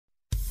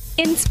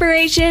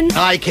Inspiration.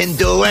 I can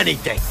do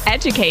anything.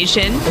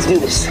 Education. Let's do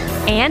this.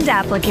 And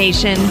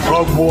application.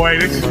 Oh boy,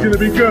 this is going to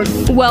be good.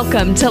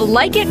 Welcome to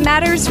Like It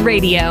Matters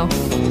Radio.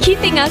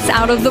 Keeping us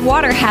out of the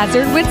water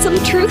hazard with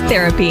some truth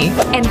therapy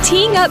and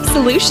teeing up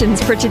solutions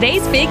for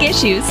today's big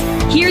issues.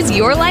 Here's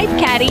your life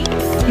caddy,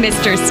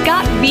 Mr.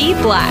 Scott B.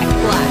 Black.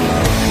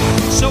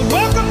 So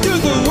welcome to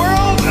the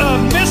world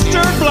of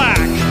Mr. Black.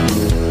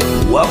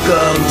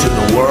 Welcome to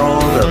the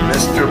world of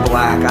Mr.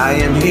 Black. I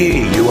am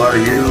he, you are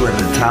you, and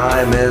the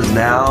time is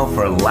now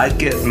for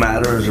Like It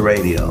Matters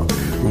Radio.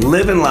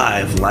 Living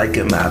life like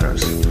it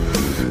matters.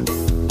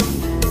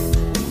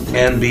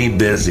 And be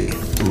busy.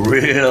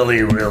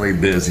 Really, really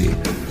busy.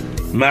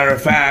 Matter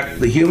of fact,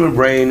 the human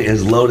brain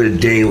is loaded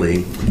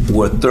daily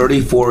with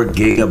 34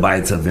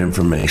 gigabytes of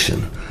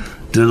information.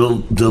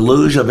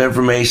 Deluge of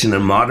information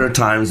in modern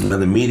times by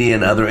the media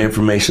and other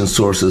information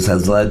sources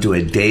has led to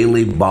a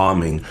daily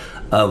bombing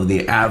of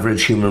the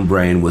average human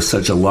brain with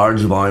such a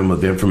large volume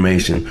of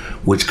information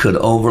which could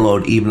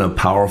overload even a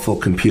powerful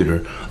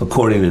computer,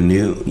 according to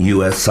new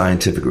U.S.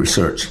 scientific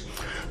research.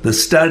 The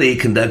study,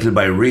 conducted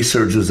by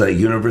researchers at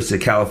University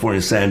of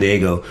California, San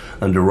Diego,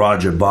 under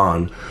Roger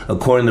Bond,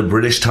 according to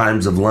British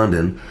Times of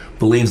London,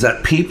 believes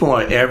that people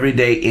are every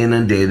day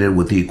inundated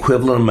with the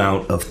equivalent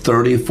amount of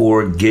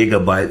 34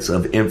 gigabytes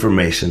of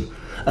information,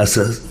 a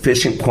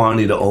sufficient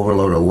quantity to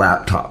overload a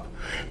laptop.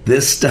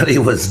 This study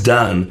was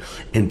done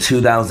in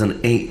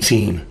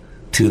 2018,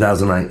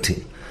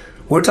 2019.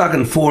 We're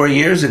talking 4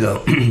 years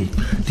ago.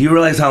 Do you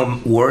realize how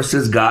worse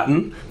it's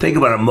gotten? Think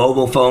about it.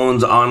 Mobile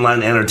phones,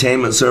 online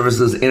entertainment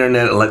services,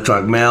 internet,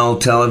 electronic mail,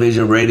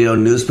 television, radio,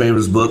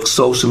 newspapers, books,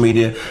 social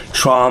media,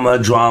 trauma,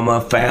 drama,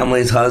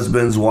 families,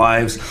 husbands,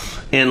 wives,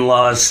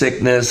 in-laws,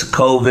 sickness,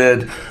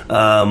 COVID,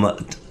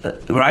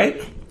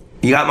 right?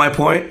 You got my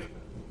point?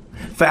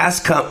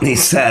 Fast Company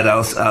said,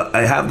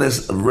 I have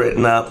this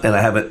written up and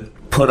I have it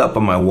put up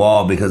on my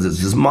wall because it's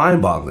just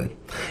mind-boggling.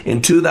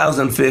 In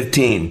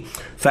 2015,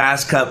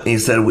 Fast Company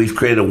said we've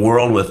created a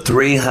world with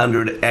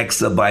 300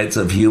 exabytes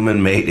of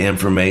human-made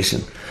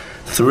information.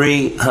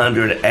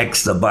 300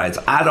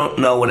 exabytes. I don't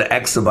know what an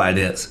exabyte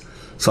is,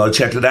 so I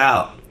checked it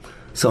out.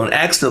 So an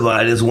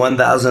exabyte is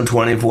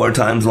 1,024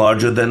 times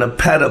larger than a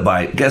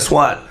petabyte. Guess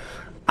what?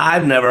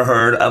 I've never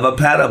heard of a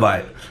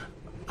petabyte.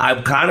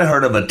 I've kind of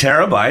heard of a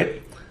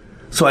terabyte.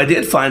 So I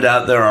did find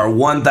out there are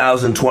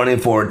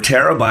 1,024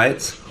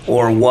 terabytes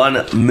or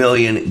 1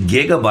 million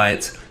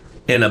gigabytes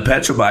in a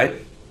petabyte.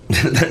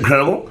 Isn't that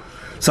incredible?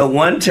 So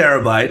 1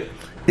 terabyte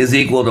is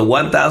equal to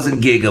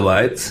 1,000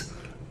 gigabytes.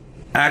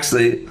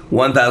 Actually,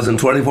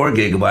 1,024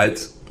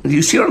 gigabytes.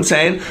 You see what I'm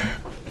saying?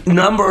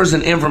 Numbers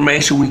and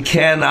information we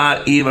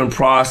cannot even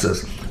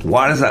process.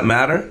 Why does that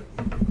matter?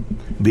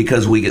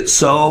 Because we get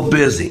so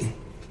busy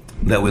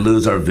that we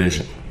lose our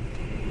vision.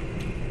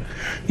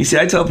 You see,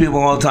 I tell people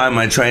all the time in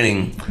my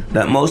training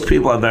that most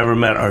people I've ever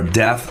met are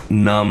deaf,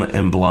 numb,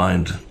 and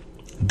blind.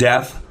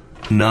 Deaf,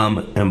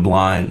 numb, and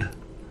blind.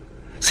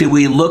 See,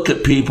 we look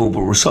at people,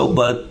 but we're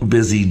so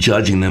busy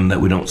judging them that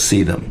we don't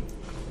see them.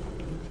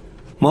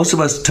 Most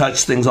of us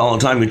touch things all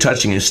the time. You're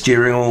touching a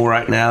steering wheel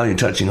right now. You're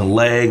touching a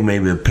leg,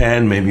 maybe a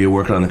pen, maybe you're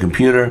working on the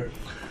computer.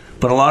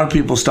 But a lot of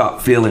people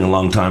stopped feeling a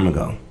long time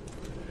ago.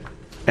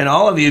 And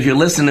all of you, if you're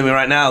listening to me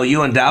right now,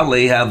 you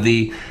undoubtedly have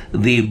the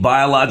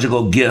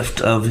biological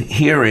gift of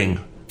hearing.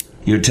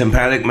 Your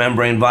tympanic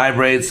membrane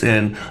vibrates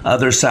and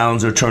other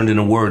sounds are turned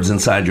into words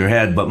inside your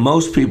head. But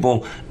most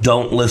people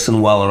don't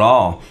listen well at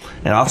all.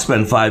 And I'll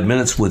spend 5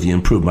 minutes with you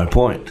and prove my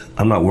point.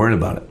 I'm not worried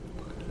about it.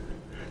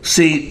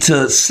 See,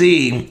 to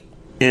see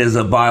is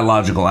a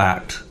biological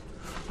act.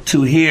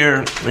 To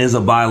hear is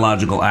a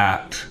biological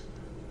act.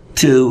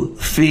 To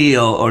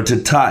feel or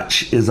to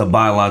touch is a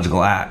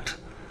biological act.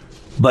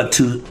 But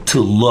to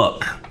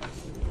look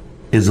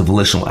is a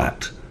volitional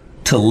act.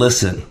 To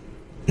listen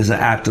is an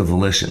act of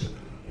volition.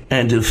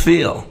 And to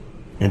feel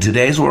in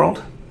today's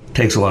world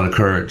takes a lot of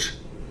courage.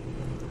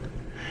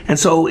 And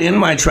so in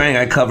my training,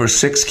 I cover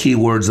 6 key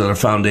words that are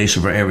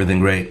foundation for everything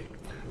great.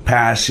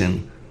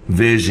 Passion,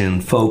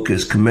 vision,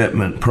 focus,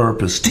 commitment,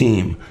 purpose,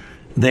 team.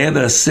 They're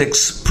the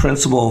 6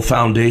 principal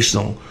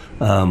foundational,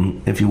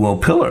 if you will,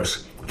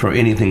 pillars for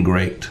anything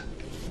great.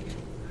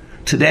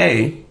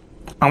 Today,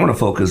 I want to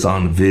focus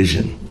on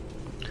vision.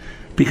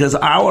 Because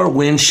our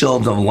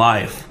windshields of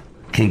life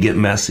can get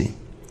messy.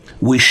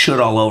 We should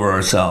all over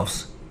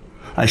ourselves.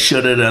 I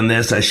should have done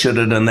this, I should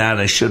have done that,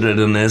 I should have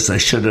done this, I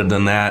should have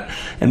done that.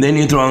 And then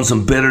you throw in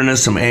some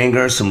bitterness, some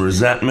anger, some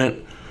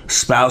resentment.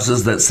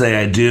 Spouses that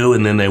say I do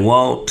and then they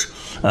won't.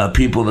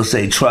 People that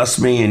say trust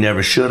me and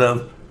never should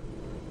have.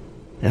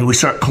 And we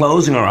start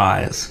closing our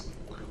eyes.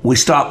 We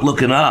stop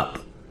looking up.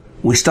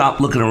 We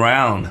stop looking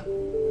around.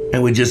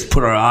 And we just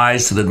put our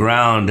eyes to the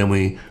ground and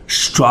we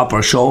drop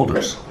our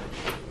shoulders.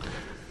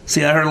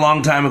 See, I heard a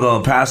long time ago,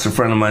 a pastor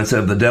friend of mine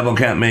said, if the devil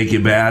can't make you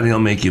bad, he'll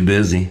make you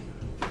busy.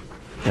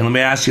 And let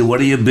me ask you,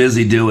 what are you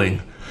busy doing?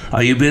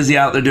 Are you busy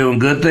out there doing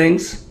good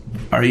things?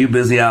 Are you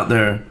busy out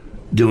there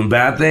doing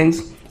bad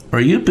things? Or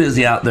are you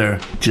busy out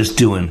there just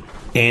doing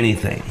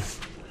anything?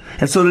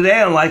 And so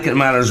today on Like It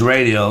Matters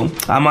Radio,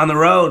 I'm on the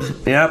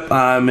road. Yep,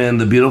 I'm in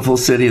the beautiful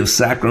city of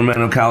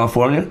Sacramento,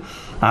 California.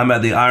 I'm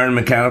at the Iron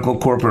Mechanical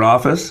corporate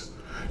office.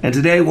 And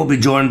today we'll be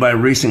joined by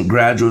recent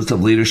graduates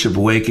of Leadership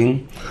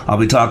Awakening. I'll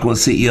be talking with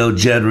CEO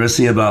Jed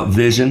Rissy about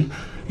vision.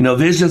 You know,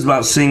 vision is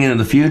about seeing into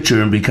the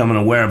future and becoming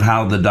aware of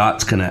how the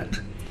dots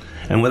connect.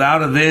 And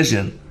without a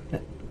vision,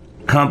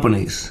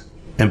 companies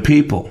and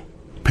people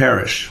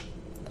perish.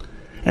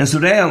 And so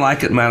today on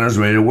Like It Matters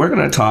Radio, we're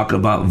going to talk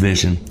about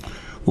vision.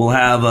 We'll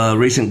have a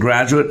recent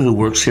graduate who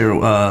works here,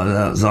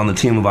 is on the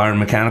team of Iron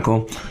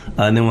Mechanical,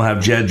 and then we'll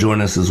have Jed join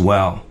us as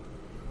well.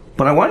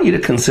 But I want you to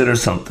consider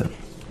something.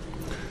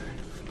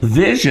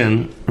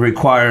 Vision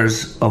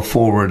requires a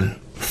forward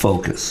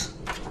focus.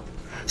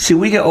 See,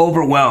 we get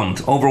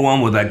overwhelmed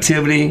with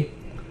activity,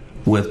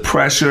 with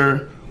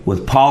pressure,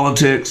 with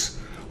politics,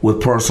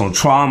 with personal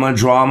trauma,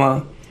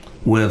 drama,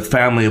 with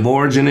family of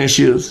origin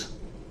issues.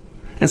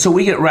 And so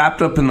we get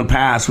wrapped up in the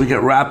past, we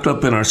get wrapped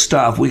up in our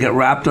stuff, we get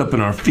wrapped up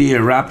in our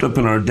fear, wrapped up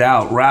in our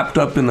doubt, wrapped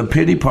up in the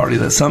pity party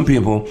that some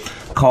people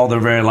call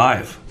their very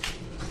life.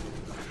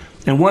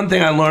 And one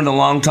thing I learned a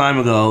long time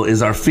ago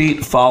is our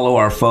feet follow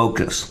our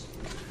focus.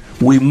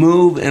 We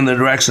move in the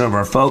direction of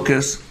our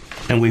focus,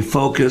 and we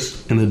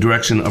focus in the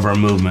direction of our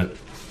movement.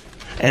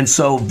 And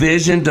so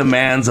vision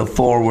demands a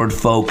forward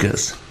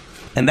focus.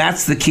 And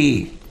that's the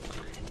key.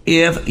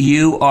 If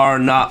you are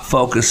not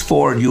focused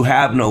forward, you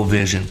have no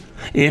vision.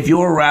 If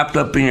you're wrapped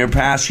up in your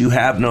past, you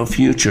have no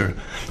future.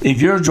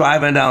 If you're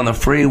driving down the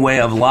freeway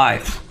of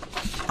life,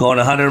 going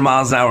 100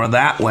 miles an hour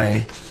that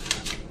way,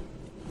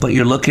 but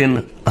you're looking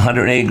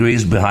 180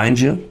 degrees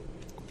behind you,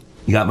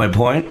 you got my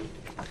point?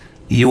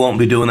 You won't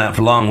be doing that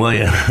for long, will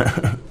you?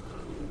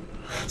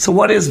 So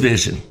what is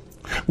vision?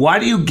 Why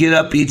do you get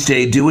up each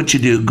day, do what you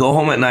do, go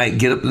home at night,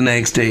 get up the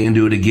next day, and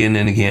do it again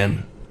and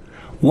again?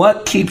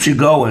 What keeps you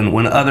going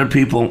when other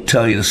people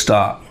tell you to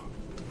stop?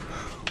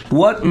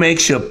 What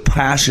makes you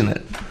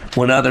passionate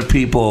when other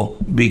people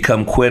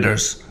become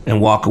quitters and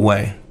walk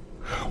away?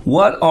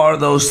 What are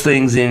those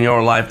things in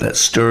your life that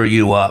stir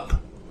you up?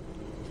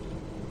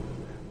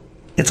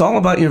 It's all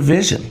about your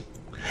vision.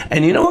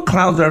 And you know what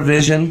clouds our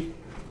vision?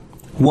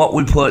 What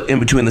we put in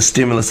between the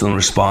stimulus and the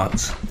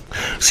response.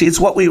 See, it's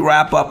what we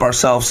wrap up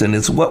ourselves in.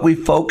 It's what we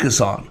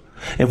focus on.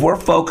 If we're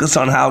focused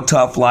on how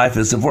tough life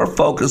is, if we're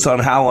focused on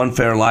how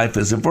unfair life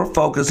is, if we're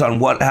focused on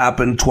what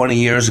happened 20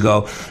 years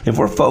ago, if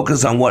we're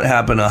focused on what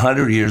happened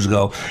 100 years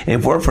ago,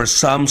 if we're for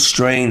some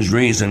strange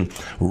reason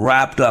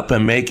wrapped up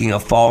in making a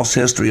false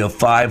history of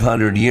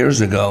 500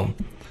 years ago,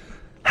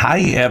 how are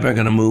you ever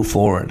going to move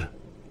forward?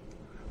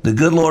 The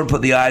good Lord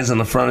put the eyes on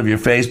the front of your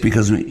face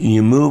because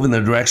you move in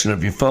the direction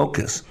of your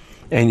focus,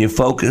 and you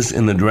focus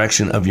in the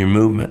direction of your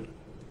movement.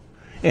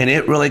 And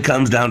it really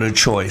comes down to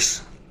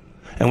choice.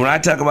 And when I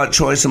talk about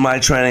choice in my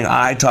training,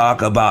 I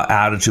talk about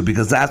attitude,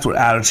 because that's what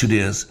attitude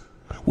is.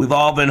 We've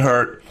all been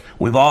hurt.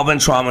 We've all been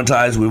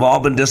traumatized. We've all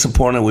been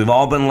disappointed. We've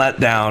all been let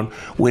down.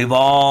 We've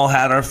all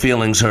had our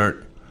feelings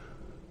hurt.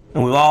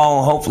 And we've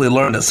all hopefully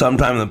learned at some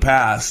time in the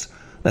past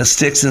that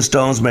sticks and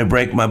stones may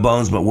break my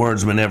bones, but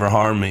words may never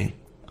harm me.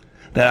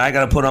 That I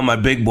got to put on my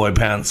big boy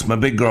pants, my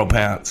big girl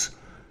pants,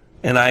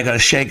 and I got to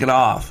shake it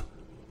off.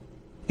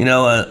 You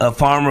know, a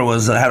farmer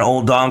had an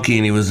old donkey,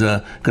 and he was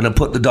going to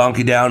put the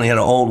donkey down. He had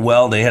an old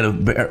well they had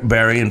to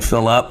bury and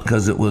fill up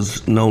because it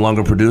was no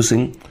longer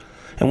producing.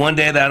 And one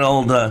day that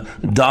old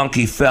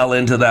donkey fell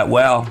into that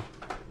well.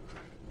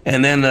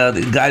 And then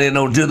the guy didn't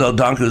know what to do. The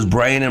donkey was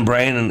braying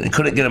and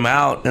couldn't get him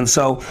out. And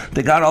so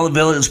they got all the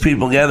village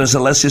people together and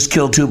said, let's just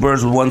kill two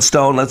birds with one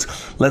stone.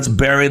 Let's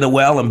bury the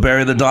well and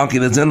bury the donkey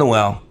that's in the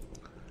well.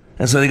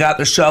 And so they got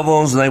their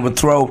shovels, and they would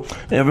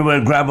everybody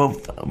would grab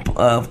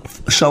a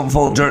shovel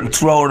full of dirt and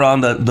throw it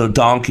on the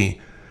donkey.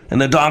 And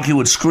the donkey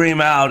would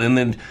scream out and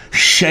then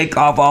shake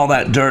off all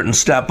that dirt and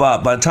step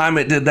up. By the time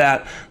it did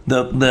that,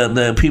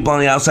 the people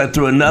on the outside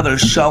threw another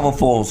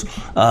shovelfuls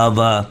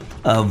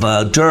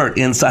of dirt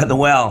inside the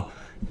well.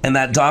 And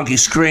that donkey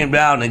screamed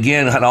out and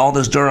again had all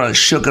this dirt on it,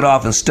 shook it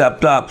off and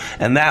stepped up.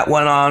 And that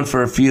went on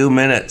for a few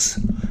minutes.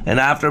 And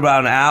after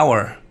about an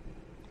hour,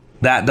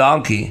 that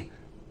donkey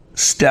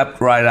stepped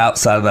right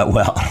outside of that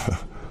well.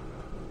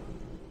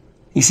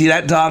 You see,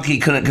 that donkey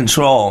couldn't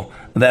control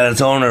that its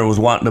owner was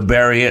wanting to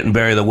bury it and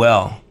bury the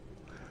well.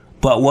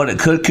 But what it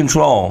could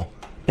control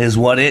is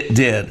what it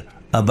did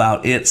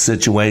about its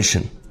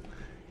situation.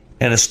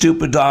 And a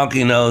stupid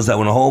donkey knows that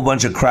when a whole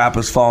bunch of crap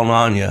is falling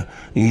on you,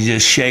 you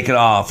just shake it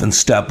off and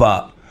step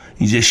up.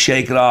 You just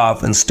shake it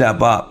off and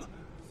step up.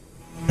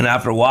 And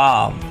after a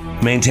while,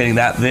 maintaining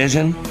that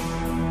vision,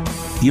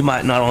 you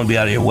might not only be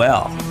out of your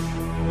well,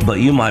 but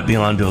you might be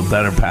on to a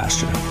better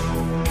pasture.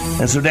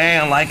 And so today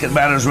on Like It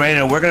Matters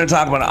Radio, we're going to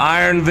talk about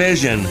Iron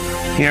Vision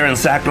here in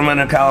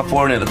Sacramento,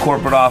 California, the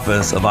corporate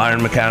office of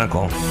Iron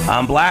Mechanical.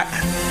 I'm Black.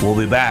 We'll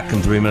be back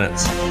in 3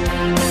 minutes.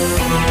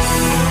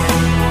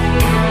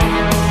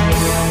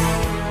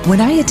 When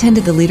I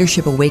attended the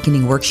Leadership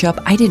Awakening workshop,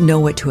 I didn't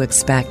know what to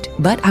expect,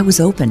 but I was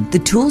open. The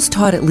tools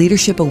taught at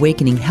Leadership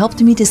Awakening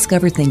helped me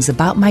discover things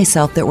about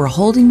myself that were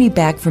holding me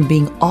back from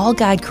being all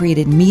God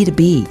created me to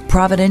be.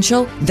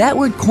 Providential? That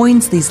word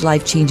coins these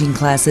life-changing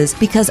classes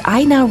because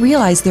I now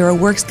realize there are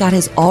works God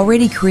has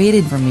already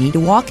created for me to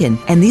walk in,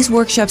 and these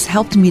workshops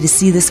helped me to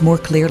see this more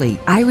clearly.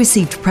 I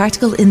received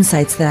practical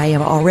insights that I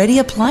am already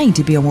applying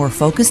to be a more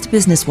focused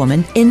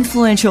businesswoman,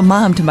 influential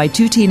mom to my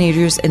 2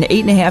 teenagers, an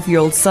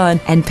 8.5-year-old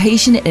son, and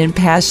patient and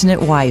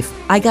passionate wife.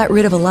 I got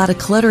rid of a lot of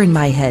clutter in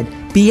my head.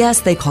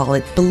 BS, they call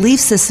it, belief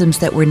systems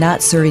that were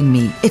not serving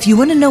me. If you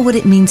want to know what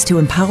it means to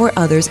empower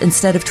others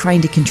instead of trying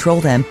to control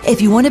them,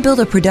 if you want to build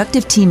a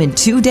productive team in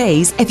 2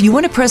 days, if you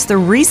want to press the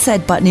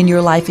reset button in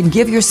your life and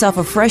give yourself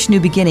a fresh new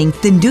beginning,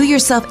 then do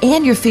yourself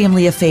and your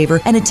family a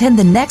favor and attend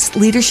the next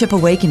Leadership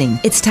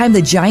Awakening. It's time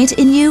the giant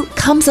in you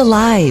comes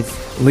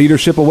alive.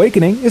 Leadership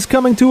Awakening is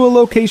coming to a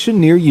location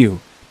near you.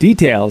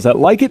 Details at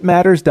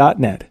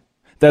likeitmatters.net.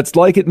 That's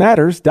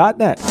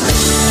likeitmatters.net. Welcome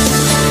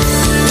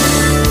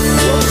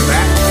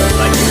back to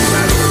Like It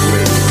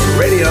Matters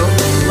Radio.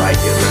 Like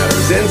It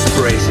Matters,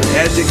 inspiration,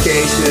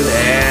 education,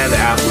 and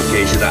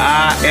application.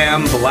 I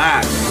am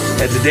Black,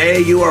 and today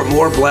you are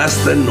more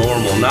blessed than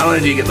normal. Not only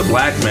do you get the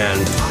Black man,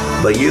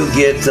 but you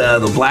get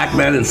the Black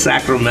man in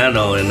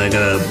Sacramento, and I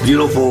got a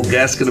beautiful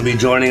guest going to be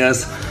joining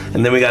us.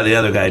 And then we got the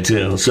other guy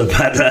too. So,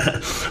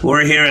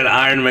 we're here at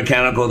Iron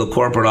Mechanical, the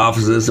corporate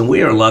offices, and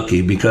we are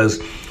lucky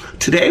because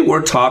today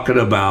we're talking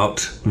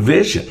about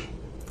vision.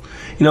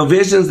 You know,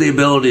 vision is the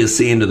ability to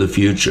see into the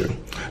future.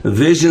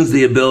 Vision is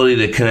the ability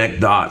to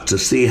connect dots, to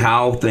see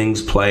how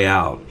things play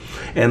out.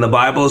 And the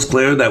Bible is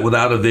clear that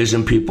without a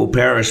vision, people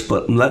perish.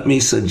 But let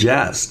me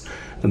suggest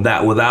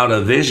that without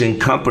a vision,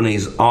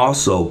 companies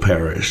also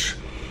perish.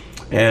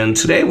 And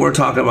today we're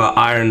talking about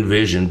Iron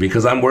Vision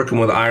because I'm working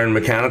with Iron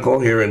Mechanical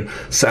here in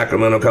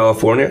Sacramento,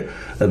 California.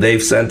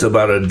 They've sent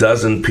about a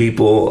dozen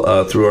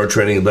people through our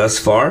training thus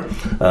far,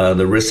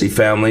 the Rissy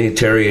family,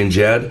 Terry and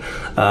Jed.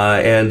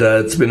 And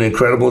it's been an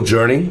incredible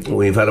journey.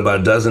 We've had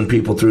about a dozen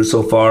people through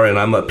so far, and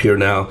I'm up here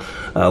now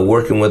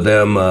working with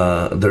them.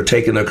 They're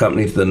taking their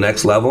company to the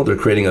next level. They're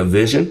creating a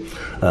vision.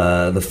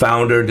 The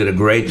founder did a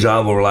great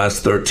job over the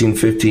last 13,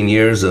 15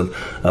 years of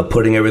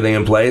putting everything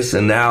in place.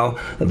 And now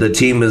the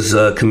team is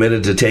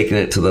committed to taking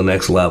it to the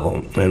next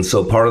level. And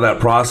so part of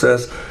that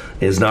process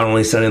is not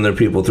only sending their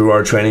people through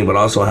our training, but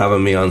also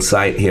having me on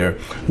site here,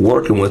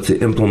 working with to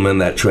implement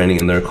that training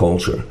in their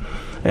culture.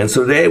 And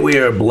so today we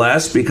are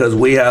blessed because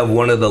we have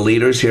one of the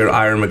leaders here at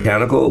Iron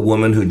Mechanical, a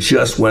woman who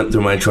just went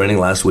through my training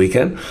last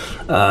weekend,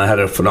 had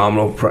a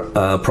phenomenal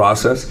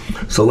process.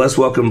 So let's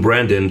welcome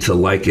Brendan to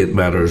Like It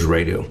Matters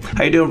Radio.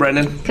 How you doing,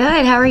 Brendan?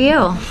 Good. How are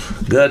you?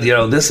 Good. You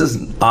know, this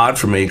is odd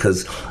for me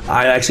because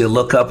I actually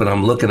look up and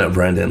I'm looking at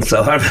Brendan.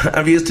 So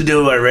I'm used to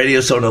doing my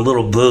radio show in a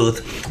little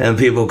booth and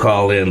people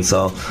call in.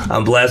 So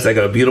I'm blessed. I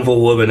got a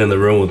beautiful woman in the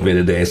room with me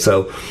today.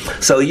 So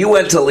you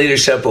went to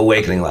Leadership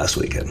Awakening last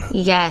weekend.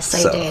 Yes,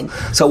 I did.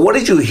 So what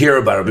did you hear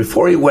about it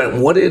before you went?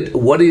 What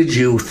did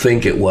you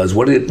think it was?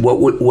 What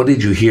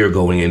did you hear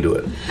going into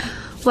it?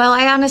 Well,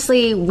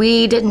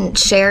 we didn't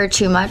share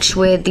too much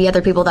with the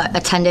other people that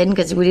attended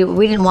because we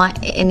didn't want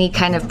any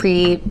kind of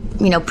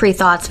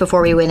pre-thoughts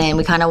before we went in.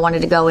 We kind of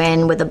wanted to go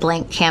in with a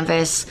blank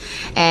canvas,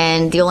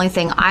 and the only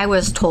thing I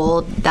was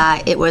told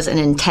that it was an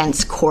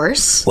intense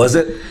course. Was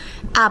it?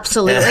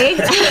 Absolutely.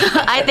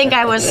 I think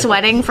I was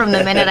sweating from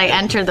the minute I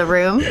entered the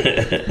room.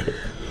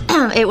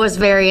 It was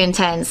very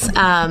intense,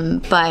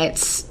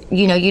 but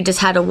you just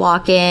had to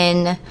walk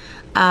in.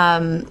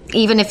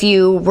 Even if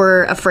you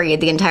were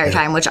afraid the entire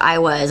time, which I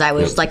was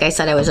like I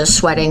said, I was just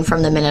sweating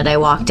from the minute I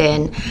walked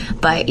in.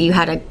 But you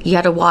had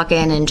to walk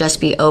in and just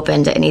be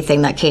open to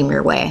anything that came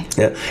your way.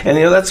 Yeah, and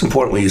that's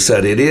important what you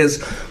said. It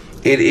is.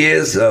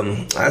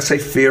 I say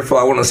fearful.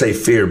 I want to say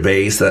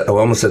fear-based. I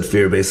almost said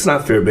fear-based. It's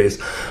not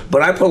fear-based,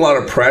 but I put a lot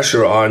of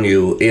pressure on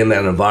you in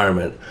that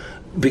environment.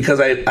 Because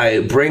I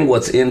bring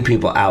what's in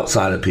people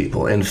outside of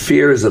people. And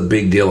fear is a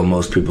big deal in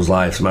most people's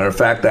lives. As a matter of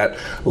fact, that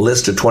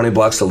list of 20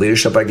 blocks of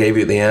leadership I gave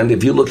you at the end,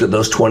 if you looked at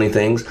those 20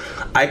 things,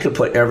 I could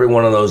put every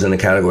one of those in a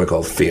category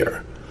called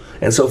fear.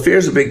 And so fear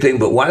is a big thing,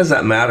 but why does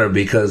that matter?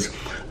 Because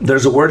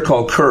there's a word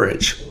called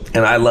courage.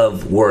 And I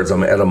love words.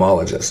 I'm an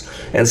etymologist.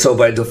 And so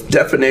by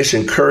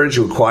definition, courage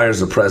requires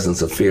the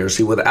presence of fear.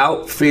 See,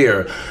 without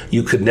fear,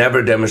 you could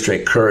never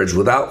demonstrate courage.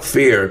 Without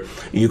fear,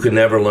 you could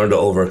never learn to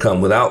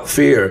overcome. Without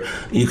fear,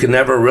 you can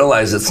never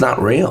realize it's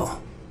not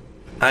real.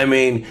 I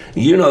mean,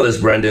 you know this,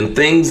 Brendan.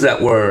 Things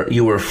that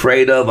you were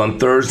afraid of on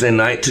Thursday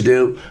night to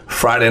do,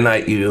 Friday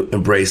night you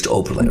embraced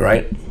openly,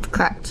 right?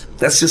 Correct.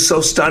 That's just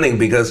so stunning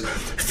because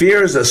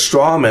fear is a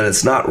straw man.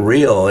 It's not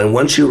real. And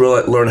once you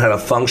learn how to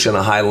function at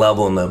a high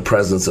level in the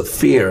presence of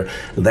fear,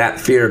 that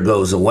fear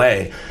goes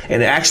away.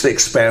 And it actually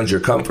expands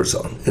your comfort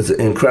zone. It's an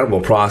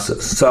incredible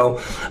process. So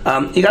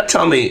you got to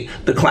tell me,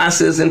 the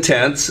class is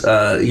intense.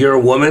 You're a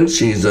woman.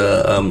 She's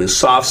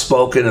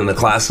soft-spoken and the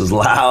class is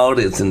loud.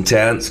 It's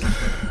intense.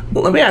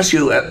 Well, let me ask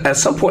you, at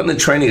some point in the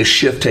training, a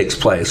shift takes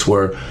place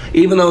where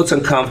even though it's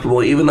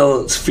uncomfortable, even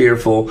though it's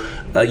fearful,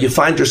 you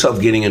find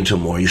yourself getting into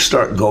more. You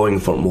start going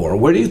for more.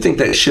 Where do you think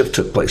that shift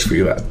took place for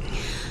you at?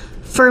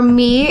 For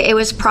me, it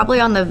was probably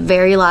on the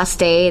very last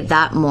day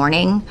that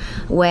morning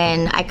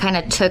when I kind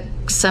of took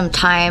some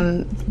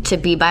time to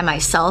be by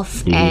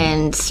myself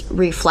and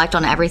reflect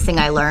on everything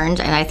I learned.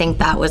 And I think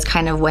that was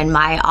kind of when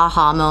my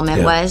aha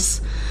moment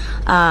was.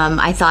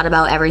 I thought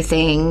about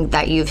everything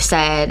that you've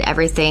said,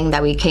 everything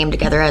that we came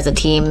together as a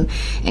team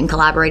and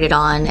collaborated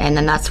on. And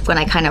then that's when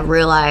I kind of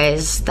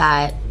realized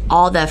that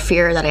all the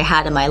fear that I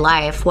had in my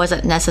life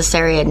wasn't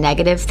necessarily a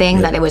negative thing,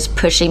 that it was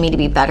pushing me to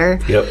be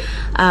better.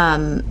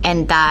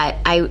 And that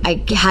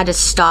I had to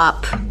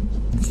stop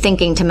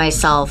thinking to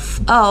myself,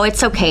 oh,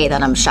 it's okay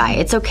that I'm shy.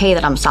 It's okay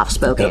that I'm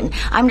soft-spoken.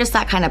 I'm just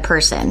that kind of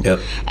person.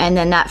 And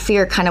then that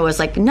fear kind of was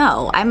like,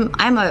 no,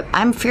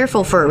 I'm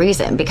fearful for a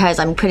reason because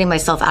I'm putting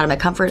myself out of my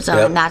comfort zone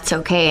and that's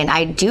okay. And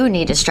I do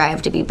need to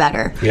strive to be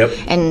better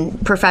in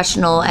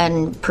professional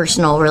and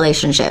personal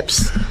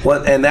relationships.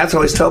 Well, and that's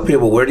always tell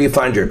people, where do you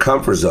find your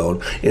comfort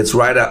zone? It's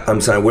right out,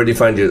 where do you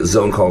find your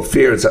zone called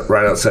fear? It's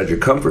right outside your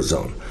comfort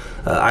zone.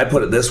 I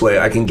put it this way,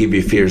 I can give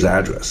you fear's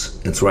address.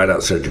 It's right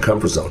outside your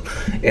comfort zone.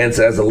 And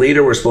so as a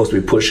leader, we're supposed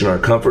to be pushing our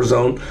comfort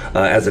zone.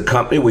 As a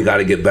company, we got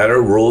to get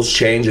better. Rules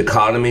change,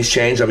 economies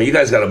change. I mean, you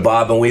guys got to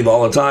bob and weave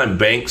all the time.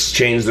 Banks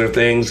change their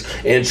things,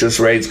 interest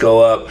rates go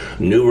up,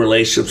 new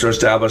relationships are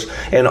established,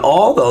 and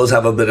all those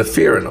have a bit of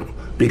fear in them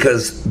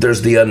because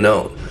there's the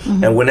unknown.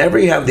 And whenever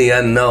you have the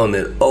unknown,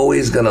 it's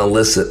always going to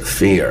elicit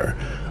fear.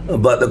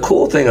 But the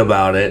cool thing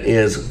about it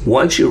is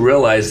once you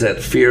realize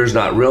that fear is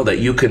not real, that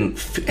you can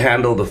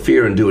handle the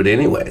fear and do it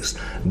anyways.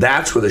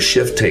 That's where the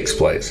shift takes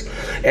place.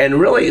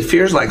 And really,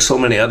 fear is like so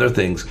many other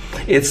things.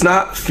 It's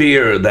not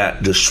fear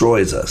that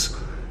destroys us.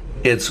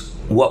 It's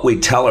what we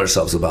tell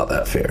ourselves about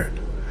that fear.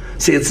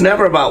 See, it's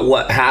never about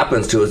what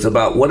happens to us. It's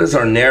about what is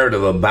our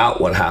narrative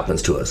about what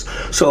happens to us.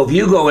 So if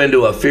you go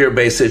into a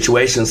fear-based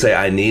situation and say,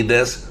 I need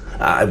this,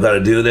 I've got to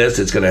do this,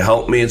 it's going to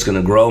help me, it's going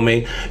to grow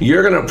me,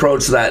 you're going to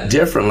approach that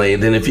differently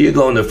than if you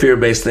go into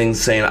fear-based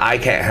things saying, I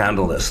can't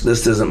handle this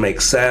doesn't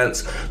make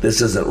sense, this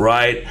isn't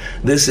right,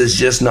 this is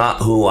just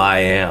not who I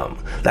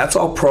am. That's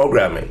all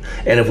programming.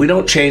 And if we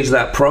don't change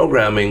that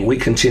programming, we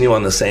continue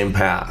on the same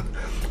path.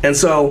 And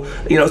so,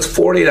 it's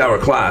a 48-hour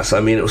class.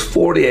 I mean, it was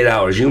 48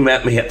 hours. You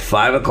met me at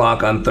 5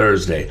 o'clock on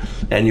Thursday,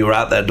 and you were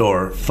out that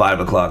door 5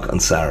 o'clock on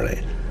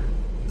Saturday.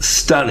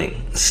 Stunning.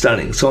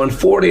 So in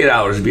 48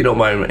 hours, if you don't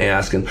mind me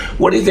asking,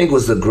 what do you think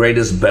was the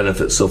greatest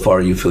benefit so far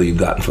you feel you've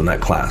gotten from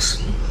that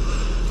class?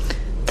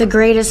 The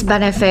greatest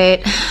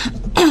benefit,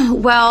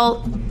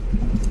 well,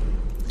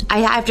 I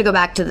have to go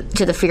back to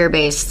the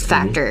fear-based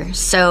factor.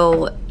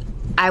 So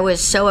I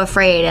was so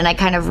afraid, and I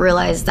kind of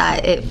realized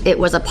that it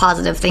was a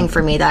positive thing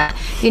for me that,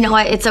 you know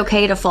what, it's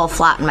okay to fall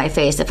flat in my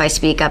face if I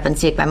speak up and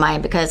speak my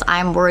mind because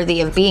I'm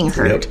worthy of being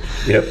heard.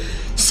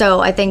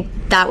 So I think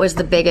that was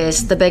the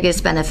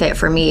biggest benefit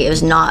for me,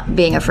 is not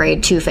being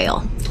afraid to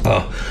fail.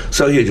 Oh,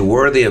 so huge.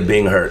 Worthy of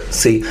being heard.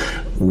 See,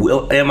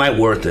 am I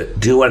worth it?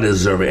 Do I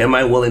deserve it? Am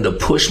I willing to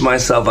push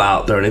myself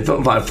out there? And if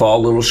I fall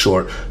a little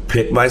short,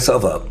 pick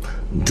myself up,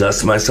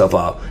 dust myself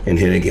off, and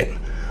hit again.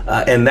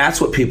 And that's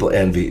what people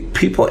envy.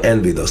 People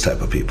envy those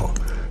type of people.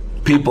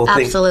 People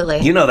think, absolutely.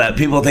 You know that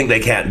people think they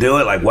can't do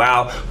it, like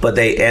wow, but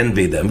they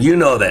envy them. You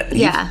know that.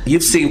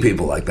 You've seen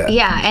people like that.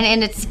 Yeah,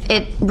 and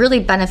it really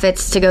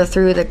benefits to go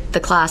through the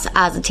class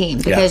as a team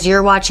because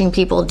you're watching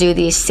people do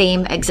the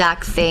same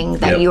exact thing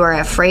that you are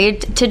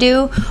afraid to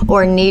do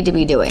or need to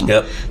be doing.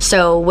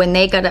 So when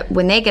they get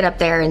up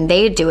there and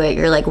they do it,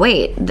 you're like,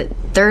 wait,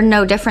 they're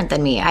no different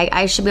than me.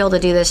 I should be able to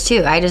do this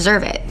too. I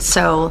deserve it.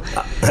 So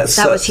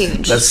that was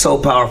huge. That's so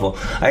powerful.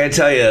 I gotta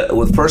tell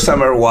you, the first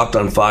time I ever walked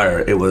on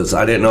fire,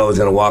 I didn't know I was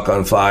going to walk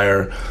on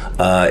fire,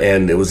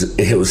 and it was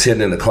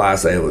hidden in the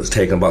class that it was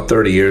taken about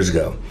 30 years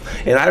ago.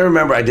 And I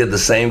remember I did the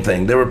same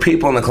thing. There were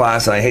people in the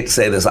class, and I hate to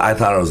say this, I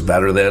thought I was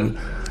better than,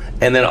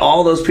 and then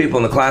all those people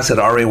in the class had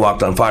already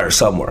walked on fire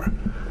somewhere.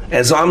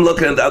 And so I'm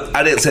looking at,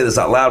 I didn't say this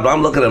out loud, but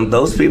I'm looking at them,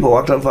 those people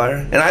walked on fire.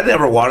 And I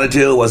never wanted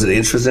to, wasn't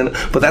interested in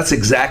it, but that's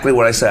exactly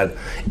what I said.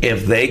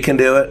 If they can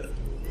do it,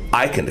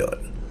 I can do it.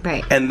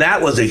 Right. And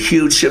that was a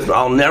huge shift.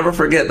 I'll never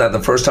forget that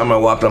the first time I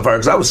walked on fire,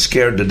 because I was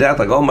scared to death,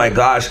 like, oh my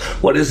gosh,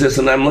 what is this?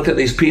 And I'm looking at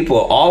these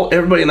people,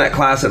 everybody in that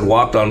class had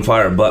walked on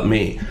fire but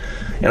me.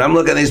 And I'm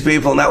looking at these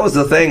people, and that was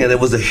the thing, and it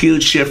was a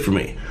huge shift for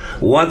me.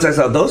 Once I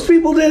saw those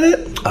people did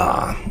it,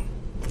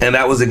 and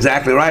that was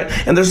exactly right.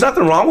 And there's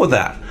nothing wrong with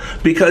that,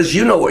 because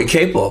you know what you're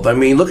capable of. I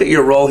mean, look at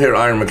your role here at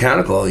Iron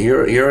Mechanical.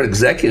 You're an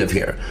executive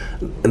here.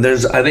 And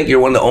I think you're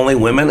one of the only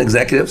women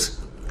executives.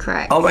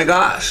 Correct. Oh my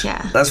gosh.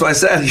 Yeah. That's why I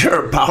said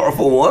you're a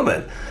powerful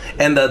woman.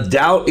 And the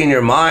doubt in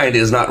your mind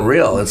is not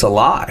real. It's a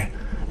lie.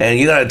 And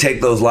you got to take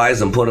those lies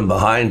and put them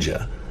behind you.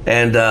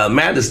 And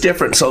man, it's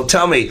different. So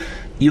tell me,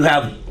 you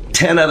have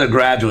 10 other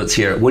graduates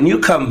here. When you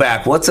come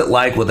back, what's it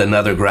like with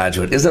another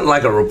graduate? Isn't it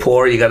like a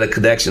rapport? You got a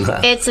connection,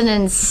 huh? It's an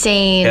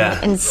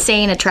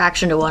insane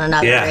attraction to one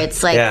another.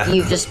 It's like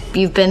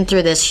you've been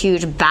through this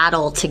huge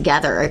battle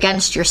together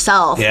against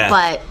yourself,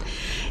 but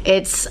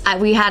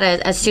we had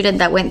a student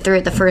that went through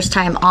it the first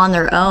time on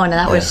their own, and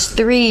that was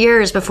 3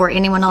 years before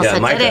anyone else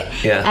had did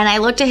it. Yeah. And I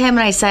looked at him and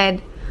I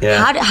said,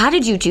 how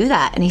did you do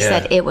that? And he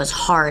said, it was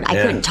hard. I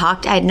couldn't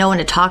talk. I had no one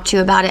to talk to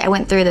about it. I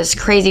went through this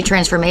crazy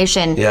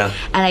transformation, and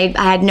I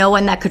had no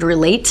one that could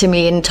relate to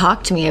me and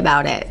talk to me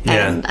about it.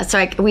 And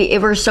so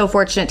we're so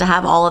fortunate to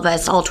have all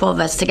 12 of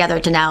us together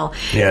to now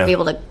be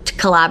able to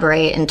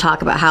collaborate and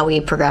talk about how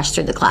we progress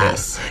through the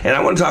class. And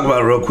I want to talk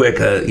about it real quick.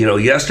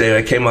 Yesterday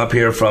I came up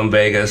here from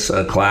Vegas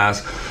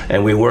class,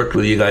 and we worked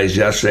with you guys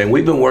yesterday. And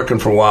we've been working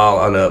for a while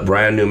on a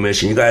brand new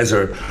mission. You guys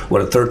are, a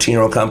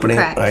 13-year-old company?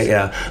 Correct. Right?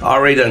 Yeah.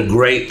 Already done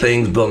great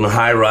things, building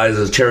high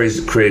rises. Terry's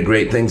created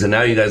great things, and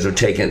now you guys are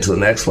taking it to the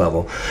next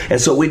level.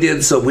 And so we've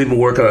been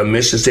working on a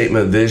mission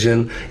statement,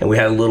 vision, and we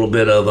had a little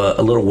bit of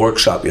a little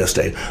workshop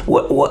yesterday.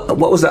 What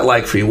was that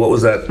like for you? What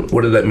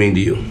did that mean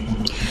to you?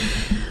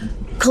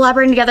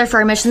 Collaborating together for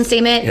our mission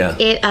statement,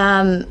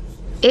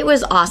 it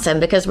was awesome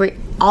because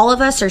all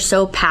of us are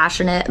so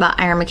passionate about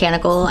Iron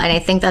Mechanical, and I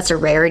think that's a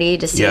rarity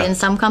to see in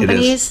some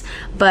companies.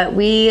 But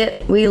we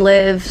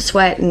live,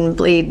 sweat, and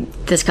bleed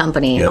this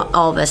company.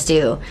 All of us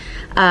do.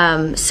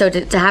 So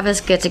to have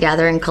us get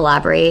together and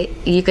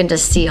collaborate, you can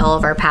just see all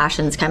of our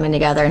passions coming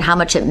together and how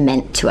much it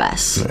meant to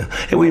us.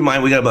 Hey, we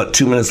got about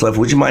 2 minutes left.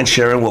 Would you mind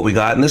sharing what we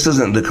got? And this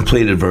isn't the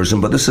completed version,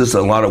 but this is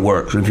a lot of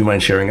work. So if you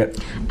mind sharing it.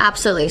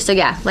 Absolutely. So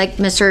like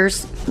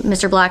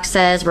Mr. Black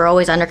says, we're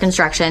always under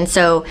construction.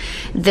 So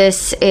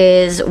this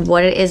is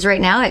what it is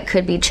right now. It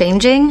could be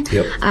changing.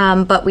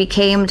 But we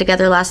came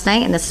together last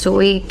night, and this is what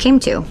we came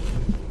to.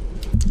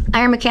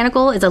 Iron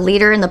Mechanical is a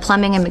leader in the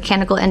plumbing and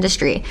mechanical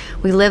industry.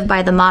 We live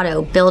by the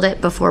motto, build it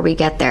before we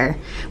get there.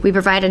 We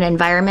provide an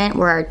environment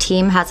where our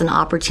team has an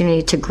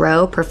opportunity to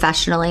grow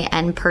professionally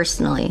and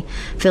personally,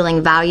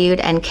 feeling valued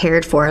and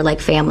cared for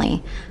like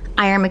family.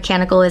 Iron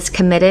Mechanical is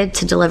committed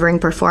to delivering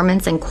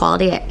performance and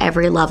quality at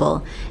every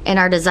level. In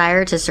our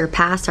desire to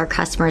surpass our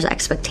customers'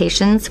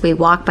 expectations, we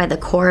walk by the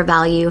core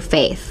value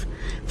faith.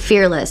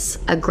 Fearless,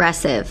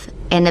 aggressive,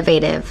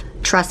 innovative,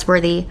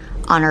 trustworthy,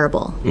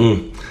 honorable.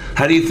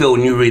 How do you feel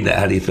when you read that?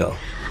 How do you feel?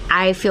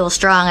 I feel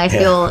strong. I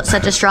feel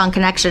such a strong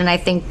connection. I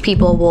think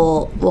people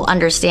will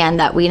understand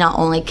that we not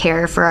only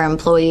care for our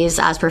employees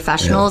as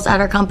professionals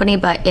at our company,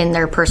 but in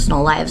their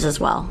personal lives as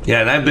well. Yeah,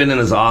 and I've been in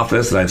his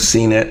office and I've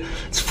seen it.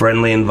 It's a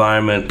friendly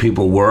environment.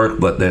 People work,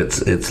 but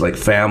it's like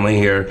family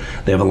here.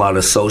 They have a lot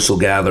of social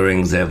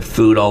gatherings. They have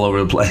food all over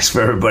the place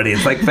for everybody.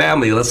 It's like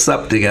family. Let's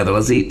sup together.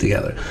 Let's eat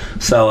together.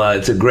 So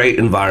it's a great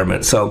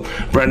environment. So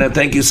Brenda,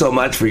 thank you so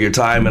much for your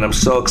time, and I'm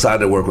so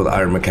excited to work with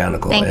Iron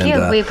Mechanical. Thank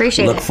you. We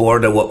appreciate it. Look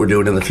forward to what we're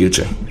doing in the future.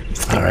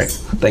 All right.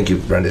 Thank you,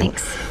 Brendan.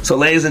 Thanks. So,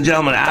 ladies and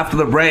gentlemen, after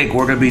the break,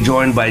 we're going to be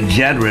joined by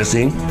Jed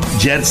Rissing,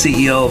 Jed,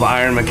 CEO of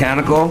Iron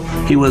Mechanical.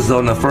 He was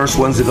one of the first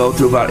ones to go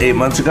through about 8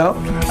 months ago,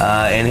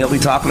 and he'll be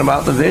talking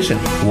about the vision.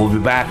 We'll be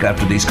back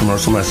after these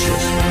commercial messages.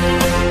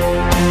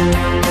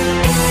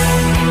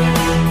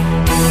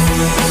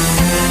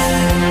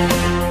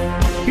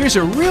 Here's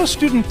a real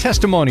student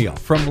testimonial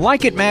from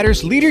Like It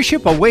Matters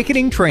Leadership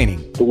Awakening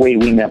Training. The way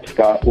we met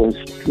Scott was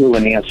through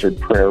an answered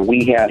prayer.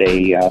 We had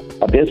a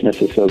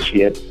business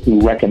associate who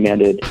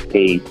recommended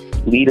a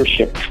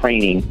leadership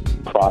training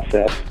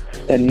process.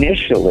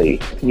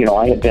 Initially,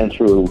 I had been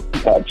through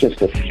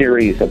just a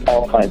series of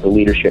all kinds of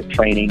leadership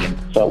training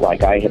and felt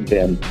like I had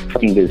been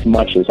trained as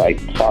much as I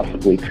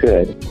possibly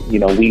could.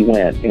 We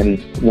went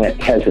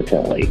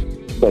hesitantly.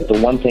 But the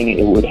one thing,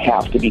 it would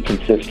have to be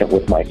consistent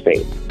with my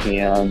faith.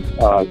 And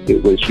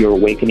it was your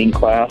awakening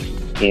class.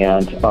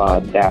 And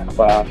that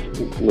class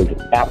was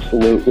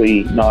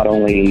absolutely not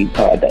only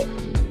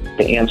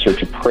the answer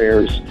to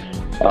prayers,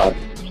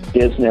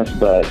 business,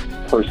 but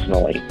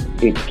personally.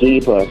 It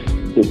gave us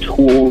the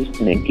tools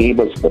and it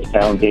gave us the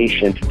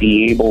foundation to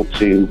be able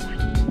to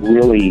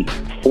really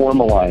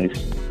formalize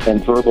and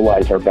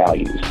verbalize our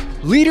values.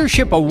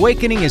 Leadership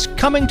Awakening is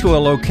coming to a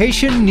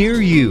location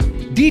near you.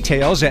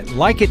 Details at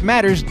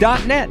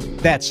likeitmatters.net.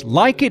 That's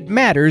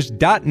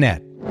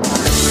likeitmatters.net.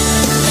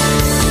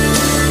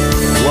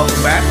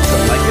 Welcome back to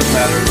Like It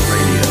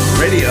Matters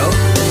Radio.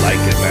 Like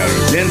It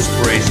Matters,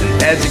 inspiration,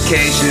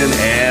 education,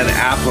 and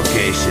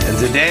application. And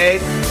today,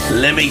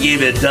 let me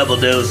give you a double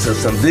dose of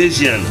some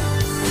vision.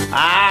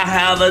 I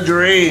have a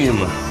dream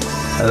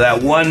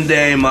that one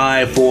day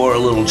my 4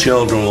 little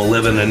children will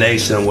live in a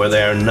nation where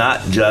they are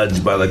not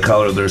judged by the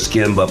color of their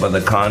skin, but by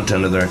the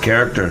content of their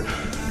character.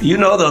 You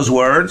know those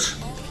words.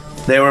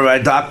 They were by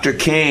Dr.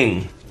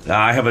 King.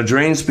 I have a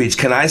dream speech.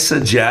 Can I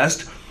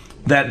suggest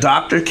that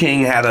Dr.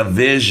 King had a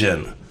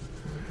vision?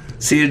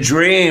 See, a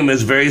dream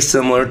is very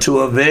similar to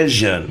a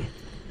vision.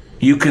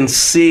 You can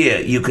see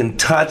it, you can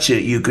touch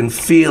it, you can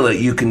feel it,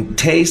 you can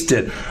taste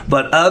it,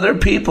 but other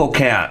people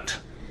can't.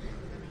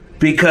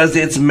 Because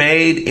it's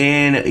made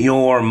in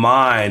your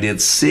mind.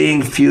 It's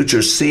seeing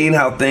future, seeing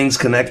how things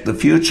connect the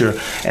future.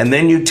 And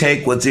then you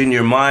take what's in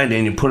your mind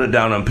and you put it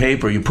down on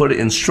paper, you put it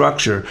in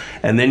structure,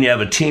 and then you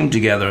have a team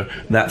together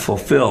that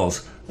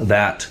fulfills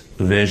that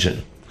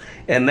vision.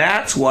 And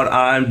that's what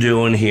I'm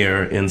doing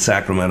here in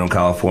Sacramento,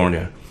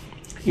 California.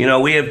 We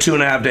have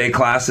 2.5-day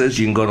classes.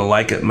 You can go to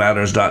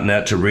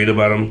likeitmatters.net to read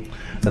about them.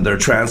 They're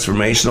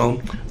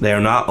transformational. They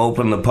are not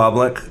open to the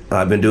public.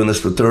 I've been doing this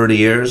for 30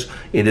 years.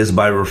 It is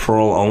by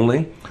referral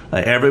only.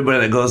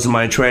 Everybody that goes to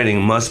my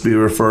training must be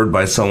referred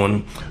by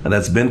someone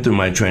that's been through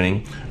my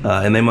training,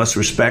 and they must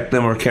respect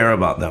them or care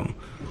about them.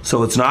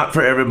 So it's not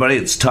for everybody.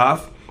 It's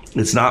tough.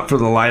 It's not for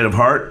the light of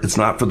heart. It's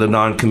not for the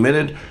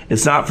non-committed.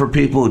 It's not for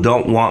people who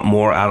don't want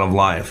more out of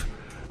life.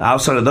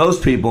 Outside of those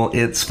people,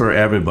 it's for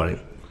everybody.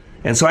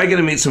 And so I get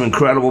to meet some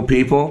incredible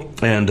people,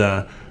 and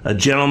a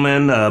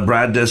gentleman,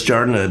 Brad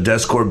Desjardins, a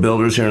Descorp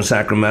Builders here in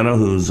Sacramento,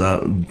 who's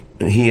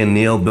he and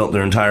Neil built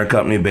their entire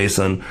company based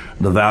on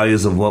the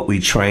values of what we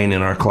train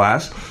in our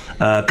class,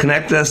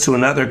 connected us to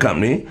another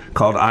company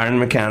called Iron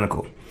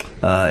Mechanical,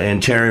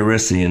 and Terry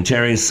Rissy. And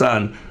Terry's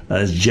son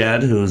is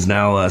Jed, who's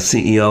now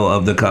CEO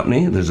of the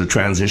company. There's a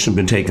transition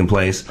been taking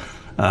place.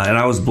 And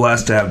I was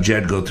blessed to have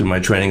Jed go through my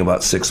training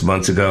about 6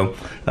 months ago.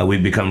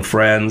 We've become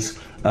friends.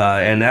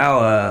 And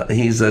now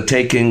he's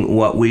taking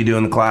what we do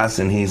in the class,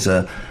 and he's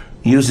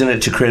using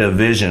it to create a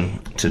vision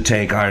to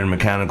take Iron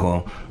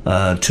Mechanical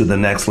to the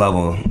next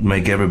level,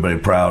 make everybody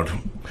proud.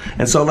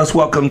 And so let's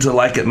welcome to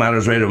Like It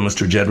Matters Radio,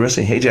 Mr. Jed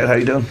Rissy. Hey, Jed, how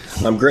you doing?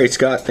 I'm great,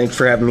 Scott. Thanks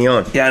for having me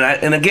on. Yeah,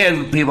 and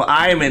again, people,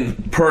 I am in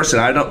person.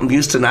 I'm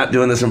used to not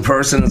doing this in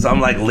person, so I'm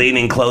like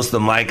leaning close to the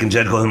mic, and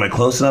Jed goes, am I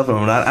close enough?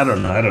 I'm not. I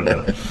don't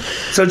know.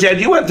 So, Jed,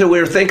 you went through,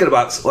 we were thinking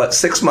about,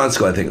 6 months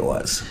ago, I think it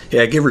was.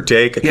 Yeah, give or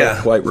take. I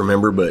can't quite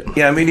remember, but...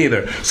 Yeah, me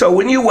neither. So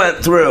when you went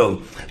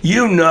through,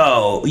 you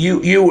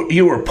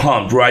were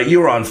pumped, right?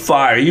 You were on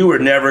fire. You were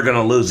never going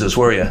to lose this,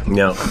 were you?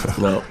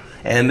 No.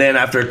 And then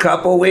after a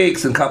couple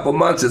weeks and couple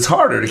months, it's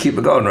harder to keep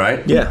it going,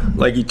 right? Yeah,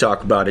 like you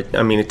talked about it.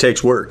 I mean, it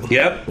takes work.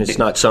 Yep. It's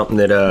not something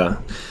that,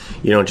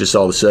 just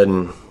all of a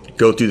sudden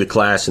go through the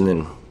class and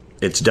then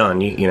it's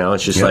done.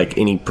 It's just like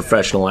any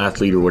professional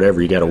athlete or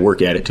whatever. You got to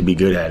work at it to be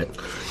good at it.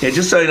 Yeah,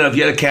 just so you know, if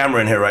you had a camera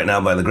in here right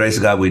now, by the grace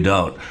of God, we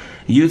don't.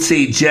 You'd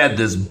see Jed,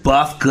 this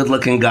buff,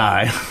 good-looking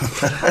guy,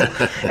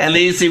 and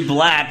then you see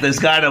Black, this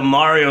guy to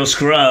Mario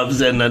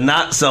Scrubs, and the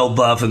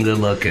not-so-buff and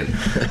good-looking.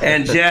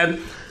 And Jed...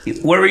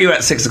 Where were you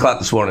at 6 o'clock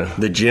this morning?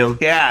 The gym.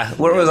 Yeah,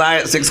 where was I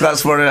at 6 o'clock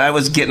this morning? I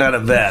was getting out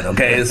of bed,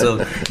 okay?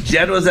 So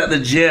Jed was at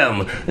the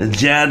gym.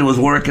 Jed was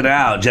working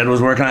out. Jed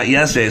was working out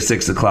yesterday at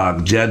 6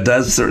 o'clock. Jed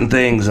does certain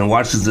things and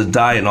watches the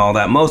diet and all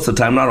that most of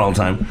the time, not all the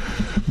time.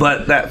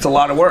 But that's a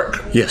lot of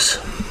work. Yes.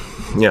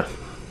 Yeah.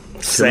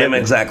 Same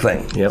exact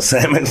thing. Yep.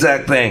 Same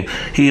exact thing.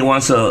 He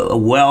wants a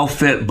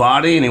well-fit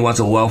body, and he wants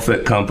a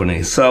well-fit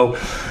company. So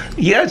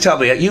you got to tell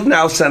me, you've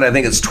now sent, I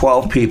think it's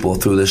 12 people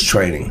through this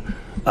training.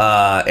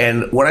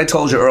 And what I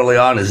told you early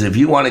on is if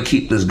you want to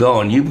keep this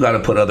going, you've got to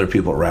put other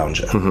people around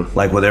you,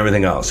 like with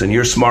everything else. And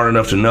you're smart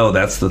enough to know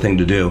that's the thing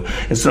to do.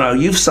 And so now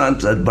you've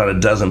sent about a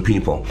dozen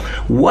people.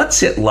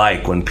 What's it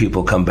like when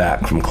people come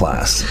back from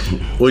class?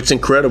 Well, it's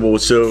incredible.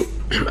 So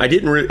I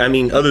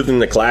didn't other than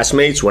the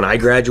classmates, when I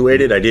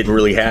graduated, I didn't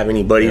really have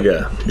anybody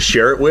to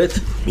share it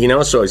with,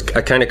 so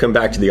I kind of come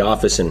back to the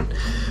office and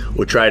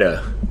would try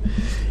to,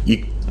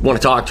 you want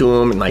to talk to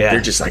them, and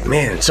they're just like,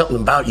 man, something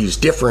about you is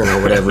different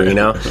or whatever,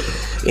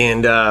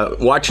 And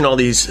watching all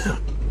these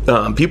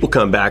people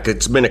come back,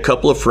 it's been a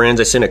couple of friends.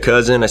 I sent a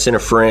cousin, I sent a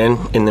friend,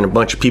 and then a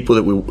bunch of people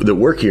that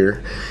work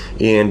here,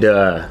 and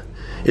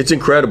it's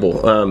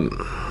incredible.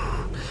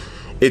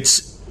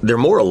 They're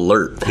more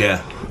alert.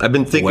 Yeah. I've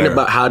been thinking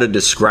about how to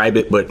describe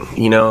it, but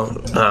you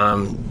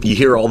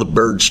hear all the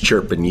birds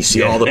chirping, you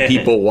see all the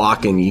people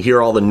walking, you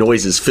hear all the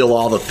noises, feel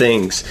all the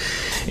things,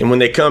 and when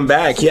they come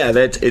back,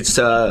 it's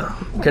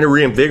kind of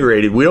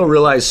reinvigorated. We don't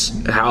realize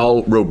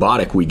how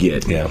robotic we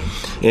get. Yeah.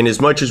 And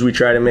as much as we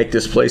try to make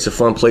this place a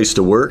fun place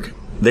to work,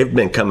 they've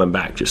been coming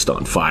back just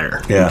on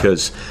fire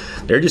because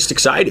they're just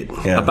excited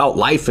about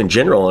life in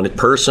general, and it's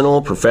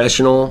personal,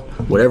 professional,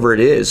 whatever it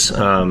is.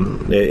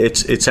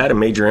 It's had a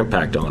major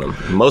impact on them.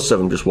 Most of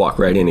them just walk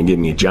right in and give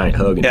me a giant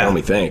hug and tell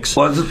me thanks.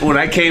 Well, when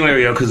I came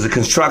here, because it's a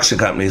construction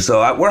company,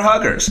 so we're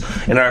huggers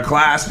in our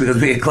class because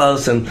we get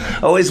close, and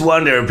always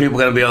wonder if people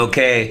are going to be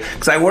okay.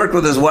 Because I worked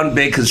with this one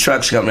big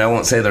construction company, I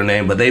won't say their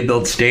name, but they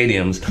built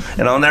stadiums,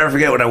 and I'll never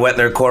forget when I went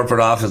to their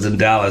corporate office in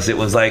Dallas. It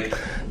was like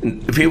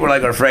people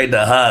were afraid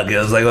to hug. It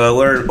was like, well,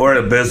 we're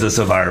in a business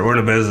environment. We're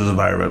in a business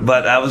environment.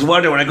 But I was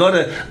wondering, when I go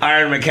to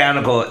Iron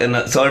Mechanical,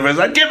 and so everyone's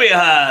like, give me a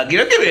hug,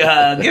 give me a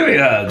hug, give me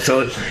a hug.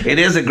 So it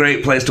is a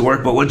great place to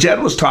work. But what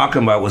Jed was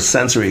talking about was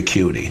sensory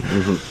acuity.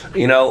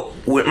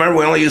 Remember,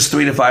 we only use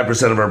 3 to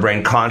 5% of our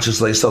brain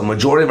consciously, so the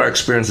majority of our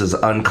experience is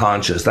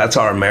unconscious. That's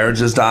how our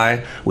marriages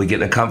die. We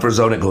get in a comfort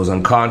zone, it goes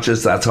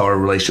unconscious. That's how our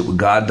relationship with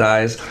God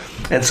dies.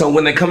 And so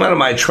when they come out of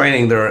my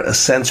training, their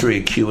sensory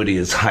acuity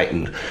is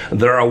heightened.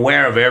 They're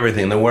aware of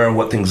everything. They're aware of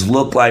what things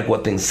look like,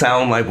 what things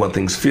sound like, what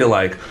things feel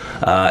like,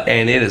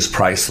 and it is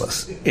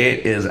priceless.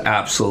 It is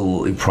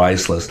absolutely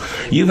priceless.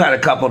 You've had a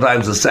couple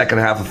times the second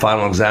half of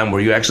final exam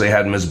where you actually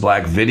had Ms.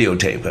 Black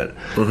videotape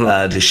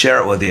it to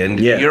share it with you, and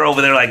you're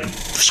over there like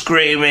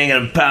screaming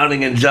and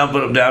pounding and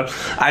jumping up down.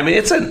 I mean,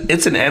 it's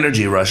an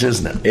energy rush,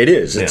 isn't it? It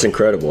is. It's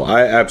incredible.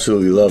 I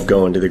absolutely love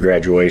going to the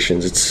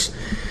graduations.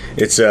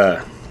 It's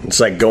it's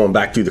like going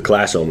back through the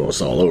class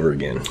almost all over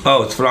again.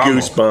 Oh, it's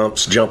phenomenal.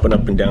 Goosebumps, jumping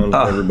up and down with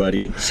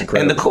everybody. It's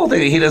incredible. And the cool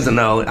thing he doesn't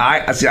know,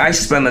 I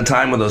spend the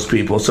time with those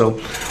people.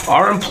 So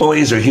our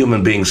employees are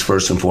human beings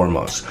first and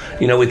foremost.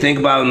 You know, we think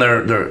about them,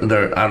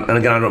 they're and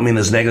again, I don't mean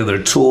this negative,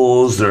 they're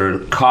tools, they're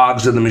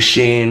cogs in the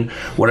machine,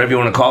 whatever you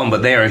want to call them,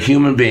 but they are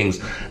human beings.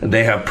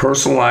 They have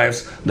personal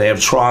lives, they have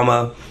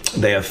trauma,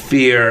 they have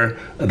fear,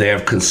 they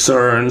have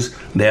concerns,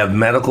 they have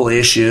medical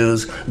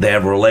issues, they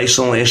have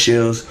relational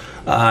issues.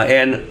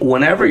 And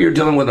whenever you're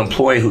dealing with an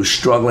employee who's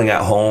struggling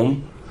at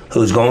home,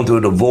 who's going through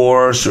a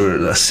divorce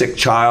or a sick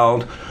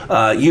child,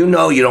 you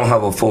know you don't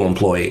have a full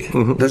employee.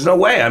 Mm-hmm. There's no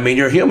way. I mean,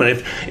 you're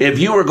human. If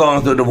you were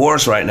going through a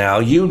divorce right now,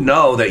 you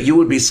know that you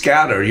would be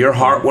scattered. Your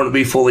heart wouldn't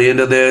be fully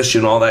into this,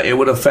 you know, all that. It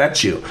would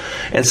affect you.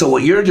 And so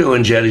what you're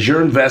doing, Jed, is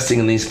you're investing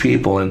in these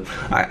people. And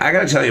I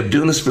got to tell you,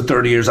 doing this for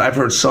 30 years, I've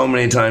heard so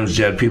many times,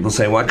 Jed, people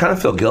say, well, I kind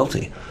of feel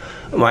guilty.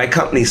 My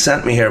company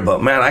sent me here,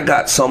 but man, I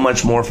got so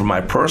much more from my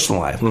personal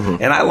life.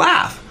 Mm-hmm. And I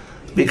laugh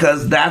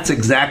because that's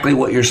exactly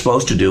what you're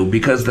supposed to do,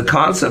 because the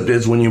concept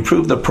is when you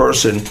improve the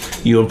person,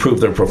 you improve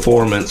their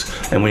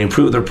performance. And when you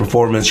improve their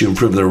performance, you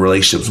improve their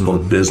relationships,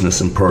 both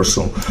business and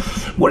personal.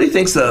 What do you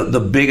think's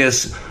the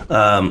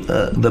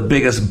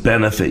biggest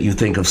benefit you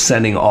think of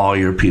sending all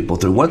your people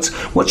through?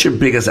 What's your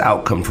biggest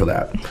outcome for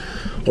that?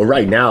 Well,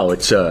 right now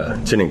it's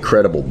an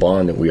incredible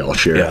bond that we all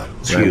share. Yeah,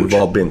 it's right? huge.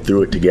 We've all been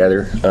through it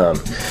together.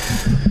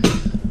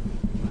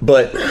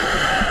 But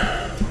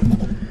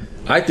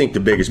I think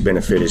the biggest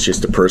benefit is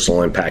just the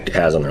personal impact it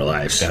has on their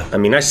lives. Yeah. I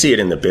mean, I see it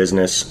in the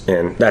business,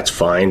 and that's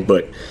fine.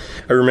 But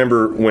I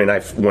remember when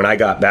I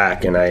got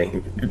back and I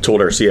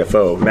told our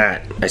CFO,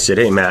 Matt, I said,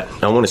 hey, Matt,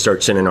 I want to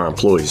start sending our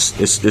employees.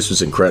 This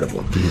was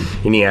incredible.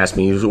 Mm-hmm. And he asked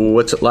me, well,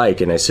 what's it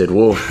like? And I said,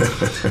 well,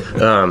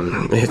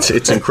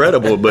 it's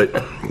incredible,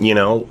 but, you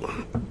know,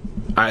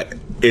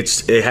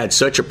 it had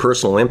such a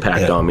personal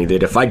impact on me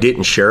that if I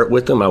didn't share it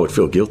with them, I would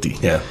feel guilty.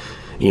 Yeah.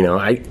 You know,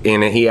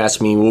 and he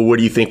asked me, well, what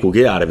do you think we'll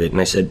get out of it?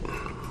 And I said,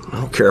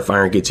 I don't care if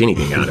Iron gets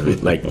anything out of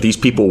it. Like, these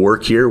people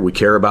work here, we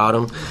care about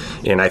them,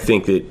 and I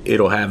think that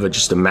it'll have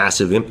just a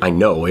massive I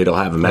know it'll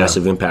have a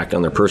massive impact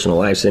on their personal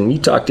lives. And you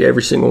talk to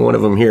every single one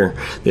of them here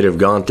that have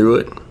gone through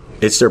it,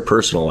 it's their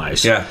personal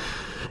lives. Yeah.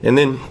 And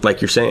then,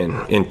 like you're saying,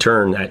 in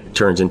turn, that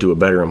turns into a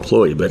better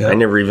employee. But I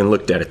never even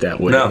looked at it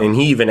that way. No. And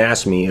he even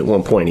asked me at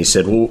one point, he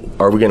said, well,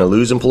 are we going to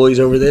lose employees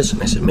over this?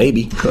 And I said,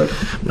 maybe. Could.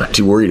 I'm not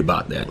too worried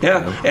about that. Yeah,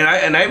 you know?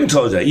 and I even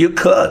told you that. You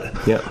could.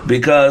 Yeah.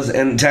 Because,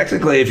 and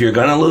technically, if you're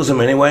going to lose them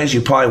anyways,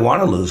 you probably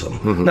want to lose them.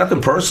 Mm-hmm. Nothing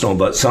personal,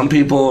 but some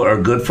people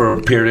are good for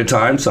a period of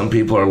time. Some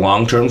people are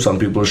long-term. Some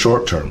people are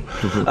short-term.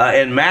 Mm-hmm.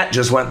 And Matt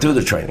just went through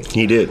the training.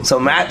 He did. So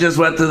Matt just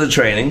went through the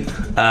training,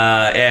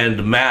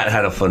 and Matt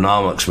had a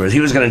phenomenal experience. He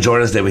was going to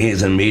join us today, but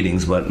he's in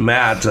meetings. But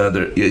Matt, your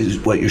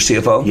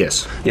CFO?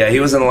 Yes. Yeah, he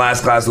was in the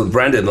last class with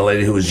Brendan, the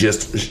lady who was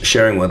just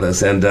sharing with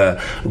us. And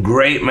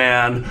great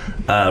man,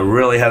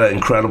 really had an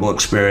incredible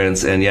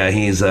experience. And yeah,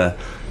 he's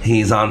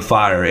on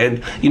fire.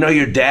 And you know,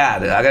 your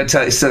dad,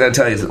 still got to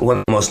tell you, one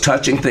of the most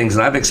touching things,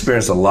 and I've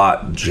experienced a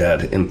lot,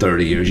 Jed, in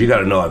 30 years. You got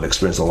to know I've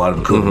experienced a lot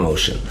of good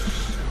emotion.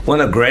 One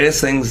of the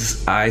greatest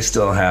things I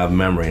still have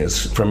memory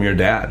is from your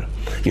dad.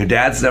 Your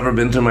dad's never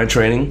been through my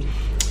training.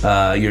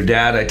 Your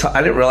dad,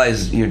 I didn't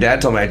realize your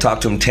dad told me I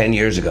talked to him 10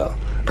 years ago.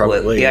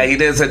 Probably. Yeah, he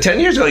did. So 10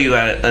 years ago you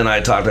and I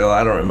talked.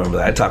 I don't remember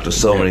that. I talked to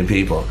so many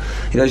people.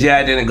 He goes, yeah,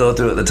 I didn't go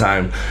through it at the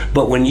time.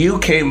 But when you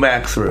came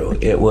back through,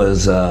 it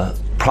was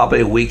probably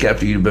a week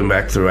after you'd been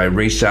back through, I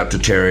reached out to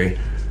Terry.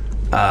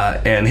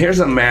 And here's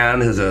a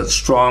man who's a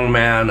strong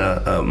man,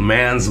 a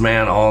man's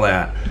man, all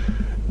that.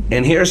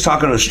 And here's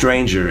talking to a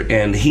stranger,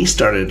 and he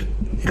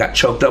got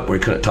choked up where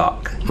he couldn't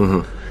talk.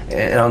 Mm-hmm.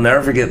 And I'll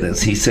never forget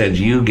this. He said,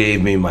 you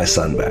gave me my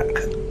son back.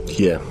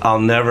 Yeah. I'll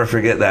never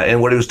forget that.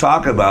 And what he was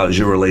talking about is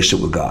your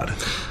relationship with God.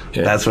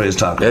 Yeah. That's what he was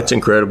talking about. That's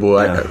incredible.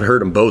 Yeah. I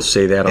heard them both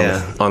say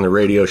that on the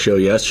radio show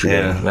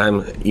yesterday.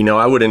 Yeah.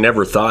 I would have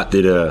never thought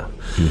that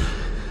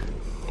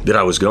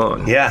I was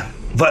gone. Yeah.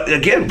 But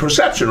again,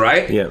 perception,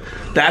 right? Yeah.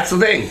 That's the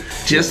thing.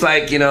 Just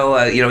like,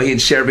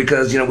 he'd share,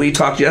 because, we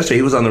talked yesterday.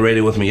 He was on the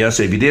radio with me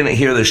yesterday. If you didn't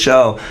hear the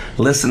show,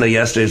 listen to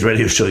yesterday's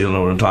radio show. You'll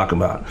know what I'm talking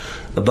about.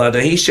 But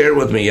he shared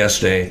with me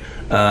yesterday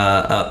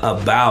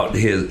about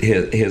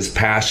his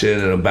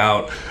passion and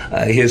about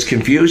his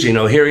confusion.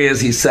 Here he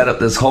is. He set up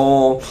this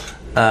whole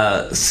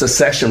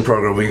succession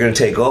program where you're going to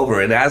take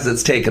over, and as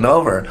it's taken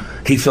over,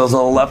 he feels a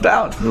little left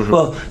out. Mm-hmm.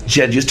 Well,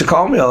 Jed used to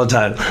call me all the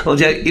time. Well,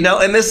 Jed,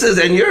 and this is,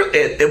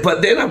 and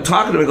but then I'm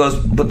talking to him, he goes,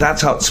 but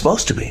that's how it's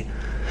supposed to be.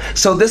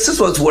 So this is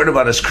what's weird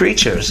about us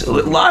creatures.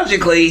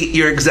 Logically,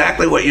 you're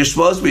exactly what you're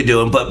supposed to be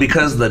doing, but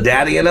because the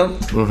daddy in him,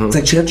 it's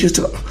like Jed used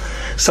to.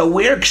 So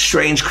we're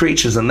strange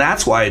creatures, and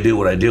that's why I do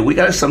what I do. We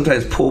got to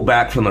sometimes pull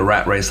back from the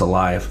rat race of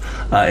life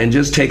and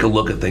just take a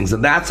look at things.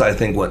 And that's, I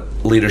think, what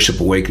Leadership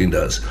Awakening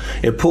does.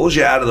 It pulls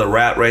you out of the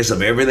rat race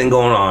of everything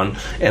going on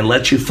and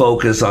lets you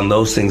focus on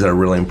those things that are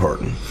really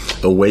important.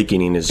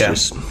 Awakening is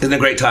just... Isn't it a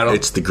great title?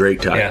 It's the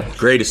great title.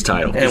 Greatest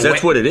title. Because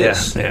that's what it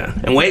is. Yeah.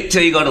 And wait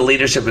till you go to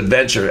Leadership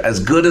Adventure. As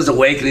good as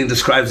Awakening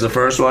describes the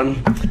first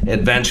one,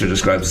 Adventure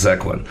describes the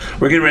second one.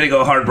 We're getting ready to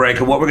go hard break.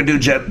 And what we're going to do,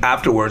 Jet,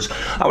 afterwards,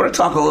 I want to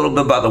talk a little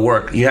bit about the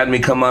work. You had me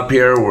come up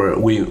here where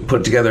we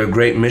put together a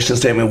great mission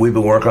statement we've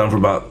been working on for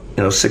about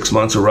 6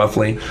 months or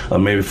roughly,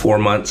 maybe 4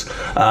 months.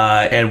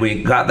 And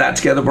we got that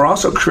together. We're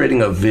also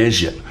creating a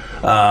vision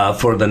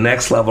for the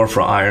next level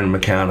for Iron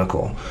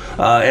Mechanical.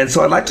 And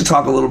so I'd like to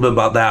talk a little bit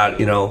about that,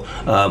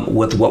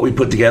 with what we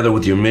put together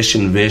with your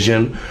mission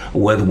vision,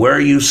 with where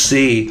you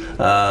see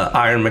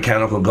Iron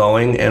Mechanical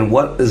going and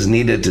what is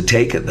needed to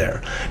take it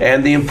there.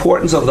 And the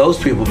importance of those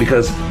people,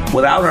 because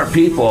without our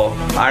people,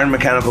 Iron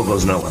Mechanical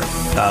goes nowhere.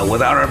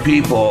 Without our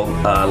people,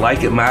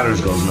 Like It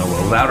Matters goes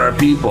nowhere. Without our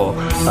people,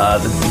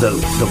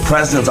 the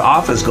president's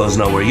office goes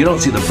nowhere. You don't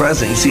see the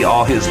president, you see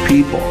all his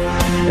people.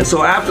 And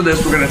so after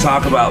this, we're going to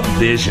talk about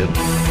vision,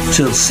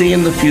 to see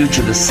in the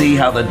future, to see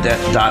how the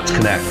dots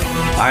connect.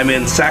 I'm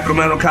in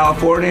Sacramento,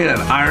 California at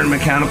Iron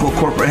Mechanical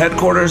Corporate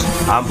Headquarters.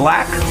 I'm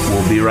Black.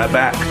 We'll be right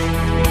back.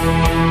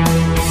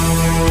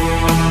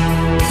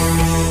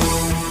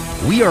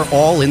 We are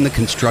all in the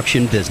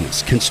construction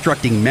business,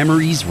 constructing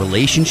memories,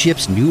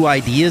 relationships, new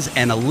ideas,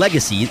 and a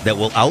legacy that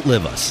will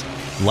outlive us.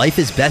 Life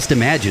is best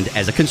imagined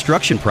as a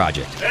construction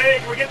project. Hey,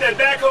 can we get that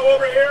backhoe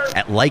over here?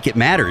 At Like It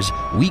Matters,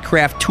 we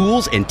craft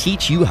tools and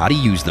teach you how to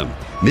use them.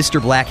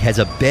 Mr. Black has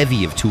a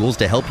bevy of tools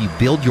to help you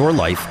build your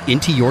life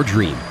into your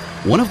dream.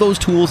 One of those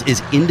tools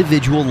is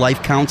individual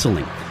life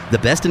counseling. The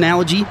best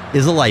analogy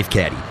is a life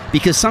caddy,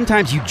 because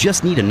sometimes you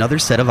just need another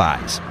set of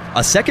eyes.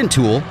 A second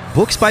tool,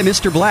 Books by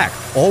Mr. Black,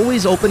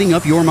 always opening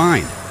up your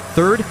mind.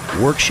 Third,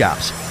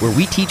 workshops, where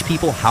we teach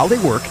people how they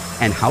work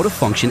and how to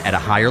function at a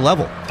higher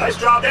level. Nice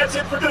job. That's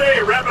it for today.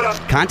 Wrap it up.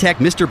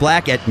 Contact Mr.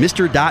 Black at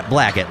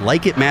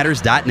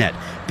mr.black@likeitmatters.net.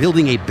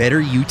 Building a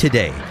better you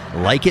today.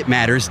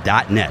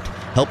 Likeitmatters.net.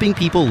 Helping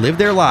people live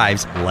their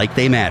lives like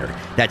they matter.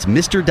 That's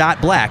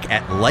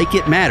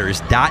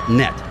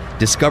mr.black@likeitmatters.net.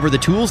 Discover the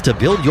tools to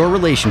build your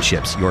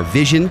relationships, your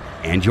vision,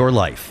 and your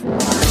life.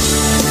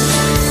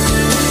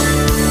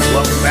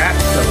 Welcome back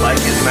to Like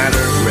It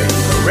Matters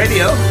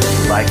Radio.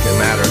 Like It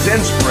Matters,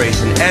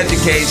 inspiration,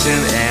 education,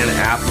 and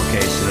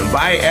application. And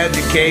by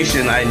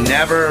education, I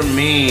never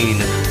mean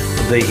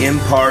the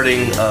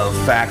imparting of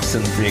facts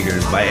and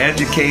figures. By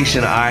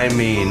education, I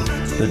mean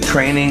the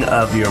training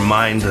of your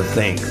mind to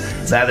think.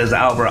 That is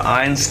Albert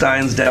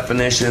Einstein's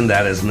definition.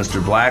 That is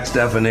Mr. Black's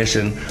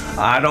definition.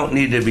 I don't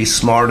need to be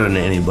smarter than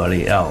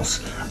anybody else.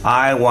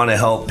 I want to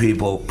help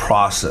people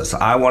process.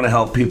 I want to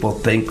help people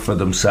think for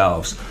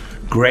themselves.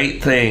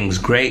 Great things,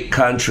 great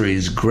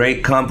countries,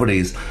 great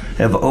companies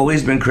have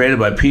always been created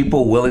by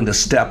people willing to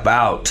step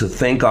out, to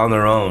think on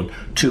their own,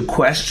 to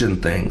question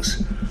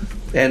things.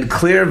 And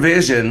clear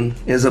vision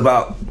is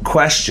about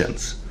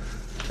questions.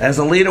 As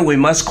a leader, we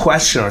must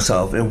question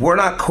ourselves. If we're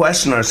not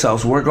questioning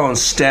ourselves, we're going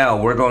stale,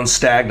 we're going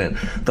stagnant.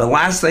 The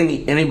last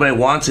thing anybody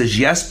wants is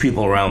yes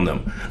people around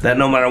them. That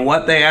no matter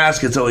what they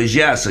ask, it's always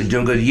yes. Are you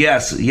doing good?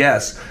 Yes,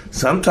 yes.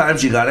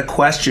 Sometimes you got to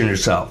question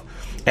yourself.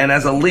 And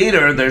as a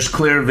leader, there's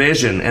clear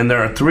vision. And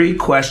there are 3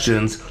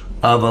 questions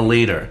of a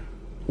leader.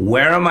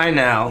 Where am I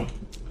now?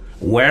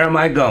 Where am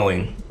I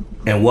going?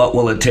 And what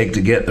will it take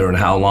to get there and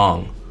how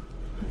long?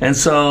 And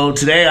so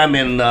today I'm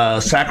in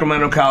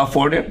Sacramento,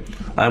 California.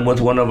 I'm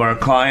with one of our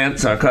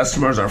clients, our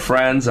customers, our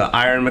friends,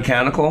 Iron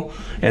Mechanical.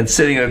 And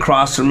sitting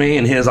across from me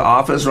in his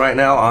office right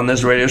now on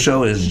this radio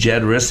show is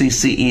Jed Rissy,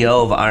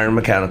 CEO of Iron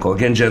Mechanical.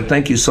 Again, Jed,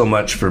 thank you so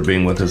much for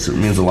being with us. It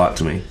means a lot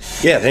to me.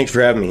 Yeah, thanks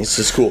for having me. This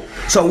is cool.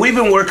 So we've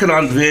been working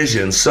on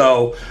vision.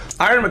 So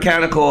Iron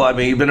Mechanical, I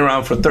mean, you've been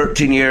around for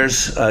 13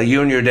 years.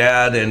 You and your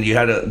dad, and you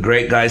had a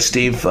great guy,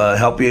 Steve,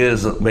 help you.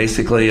 Is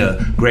basically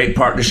a great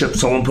partnership.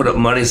 Someone put up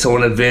money,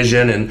 someone had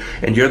vision,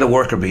 and you're the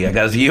worker bee. I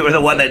guess you were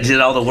the one that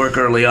did all the work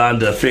early on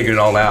to figure it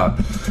all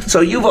out. So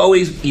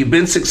you've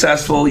been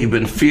successful. You've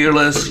been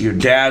fearless. Your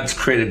dad's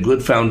created a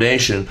good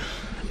foundation.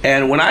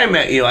 And when I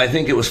met you, I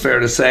think it was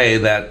fair to say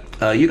that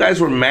you guys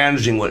were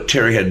managing what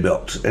Terry had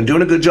built and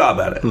doing a good job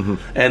at it. Mm-hmm.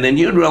 And then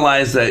you'd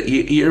realize that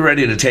you're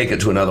ready to take it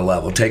to another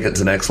level, take it to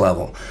the next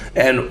level.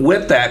 And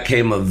with that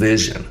came a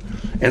vision.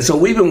 And so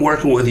we've been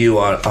working with you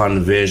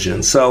on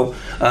vision. So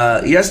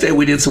yesterday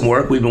we did some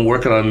work. We've been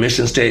working on a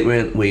mission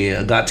statement. We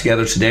got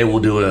together today. We'll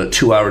do a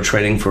 2-hour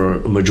training for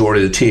a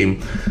majority of the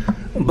team.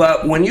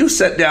 But when you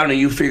sat down and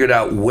you figured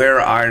out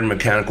where Iron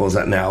Mechanical is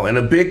at now, and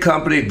a big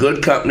company,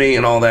 good company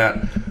and all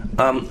that,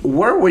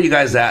 where were you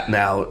guys at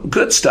now?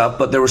 Good stuff,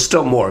 but there was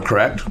still more,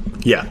 correct?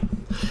 Yeah,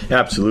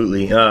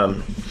 absolutely.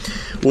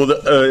 Well,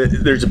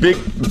 there's a big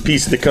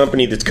piece of the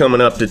company that's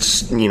coming up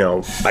that's,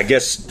 I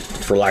guess,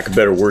 for lack of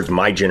better words,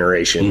 my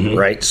generation,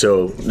 right?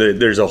 So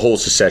there's a whole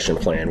succession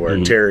plan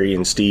where Terry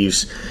and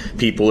Steve's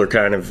people are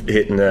kind of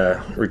hitting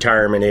the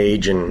retirement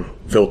age and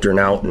filtering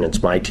out, and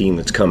it's my team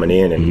that's coming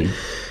in. And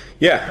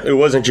yeah, it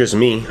wasn't just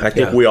me. I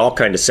think we all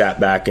kind of sat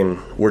back and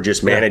were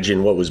just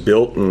managing what was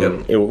built.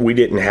 And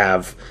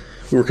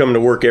we were coming to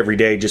work every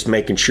day just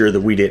making sure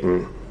that we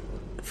didn't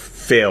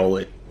fail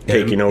at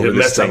taking over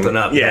this thing. Something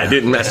up. Yeah,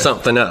 didn't mess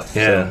something up.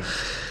 Yeah. So,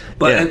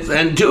 but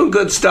and doing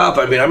good stuff.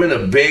 I mean, I'm in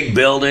a big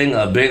building,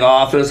 a big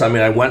office. I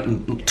mean, I went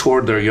and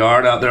toured their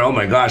yard out there. Oh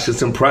my gosh,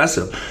 it's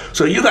impressive.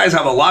 So you guys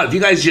have a lot. If you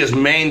guys just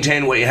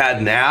maintain what you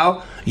had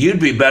now, you'd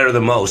be better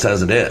than most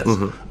as it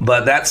is.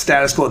 But that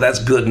status quo,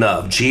 that's good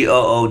enough.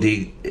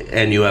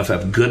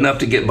 GOODNUFF. Good enough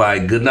to get by,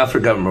 good enough for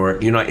government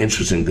work. You're not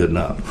interested in good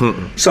enough.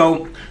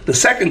 So the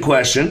second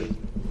question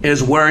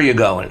is, where are you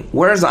going?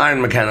 Where's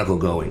Iron Mechanical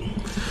going?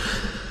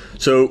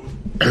 So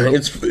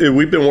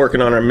we've been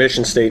working on our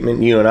mission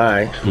statement, you and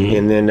I,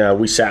 and then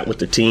we sat with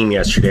the team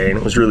yesterday, and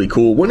it was really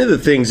cool. One of the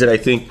things that I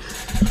think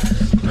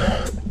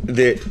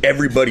that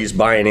everybody's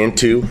buying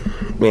into,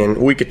 and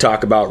we could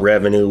talk about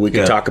revenue, we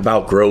could talk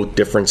about growth,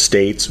 different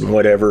states, and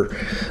whatever,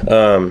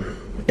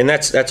 and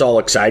that's all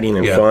exciting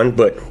and fun.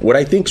 But what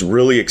I think's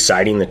really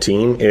exciting the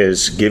team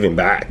is giving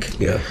back.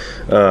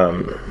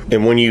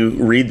 And when you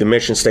read the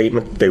mission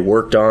statement they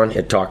worked on,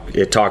 it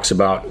talks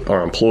about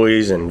our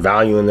employees and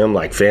valuing them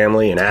like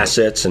family and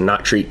assets and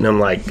not treating them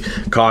like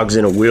cogs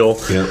in a wheel.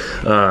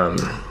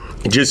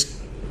 Just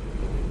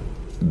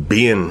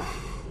being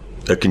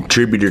a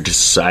contributor to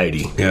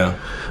society.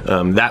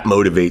 That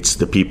motivates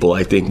the people,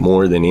 I think,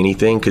 more than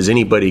anything, because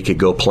anybody could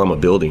go plumb a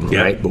building,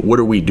 right? But what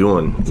are we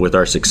doing with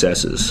our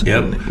successes?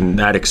 And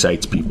that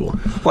excites people.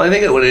 Well, I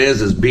think what it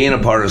is being a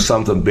part of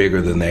something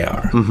bigger than they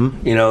are.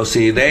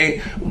 See,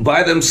 they,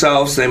 by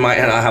themselves, they might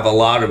not have a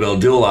lot or they'll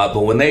do a lot,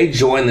 but when they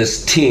join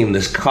this team,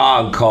 this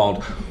cog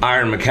called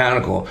Iron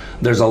Mechanical,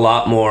 there's a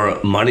lot more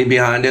money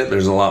behind it.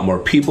 There's a lot more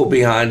people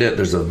behind it.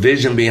 There's a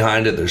vision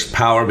behind it. There's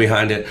power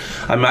behind it.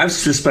 I mean, I've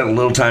just spent a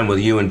little time with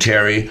you and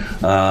Terry,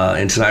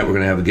 and tonight we're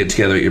going to have a get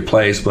together at your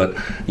place, but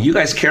you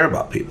guys care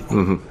about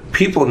people.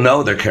 People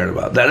know they're cared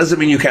about. That doesn't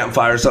mean you can't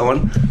fire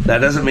someone. That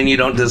doesn't mean you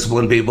don't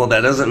discipline people.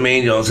 That doesn't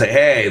mean you don't say,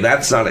 hey,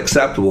 that's not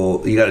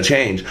acceptable, you got to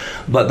change.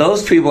 But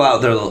those people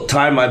out there, the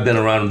time I've been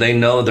around, they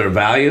know they're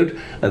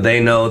valued. They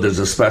know there's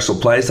a special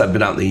place. I've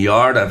been out in the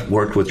yard. I've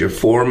worked with your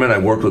foreman.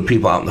 I've worked with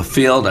people out in the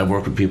field. I've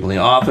worked with people in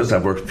the office.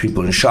 I've worked with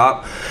people in the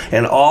shop.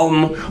 And all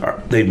of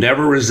them, they've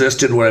never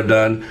resisted what I've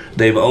done.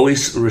 They've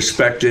always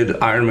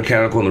respected Iron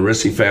Mechanical and the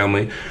Rissy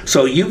family.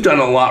 So you've done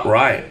a lot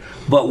right.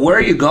 But where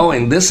are you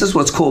going? This is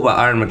what's cool about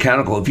Iron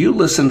Mechanical. If you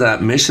listen to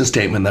that mission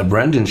statement that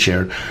Brendan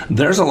shared,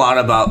 there's a lot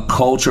about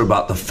culture,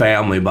 about the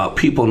family, about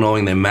people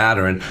knowing they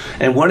matter.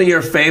 And one of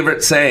your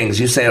favorite sayings,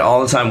 you say it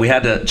all the time, we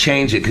had to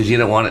change it because you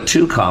didn't want it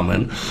too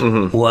common,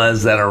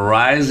 was that a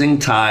rising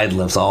tide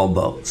lifts all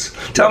boats.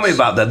 Tell me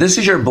about that. This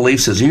is your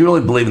belief system. You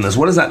really believe in this.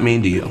 What does that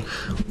mean to you?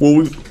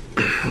 Well,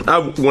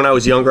 when I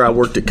was younger, I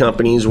worked at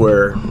companies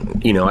where,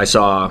 I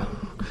saw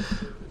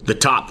the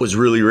top was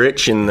really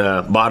rich and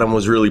the bottom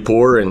was really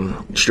poor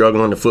and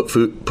struggling to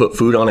put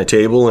food on a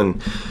table.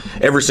 And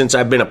ever since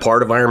I've been a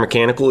part of Iron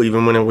Mechanical,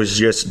 even when it was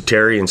just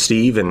Terry and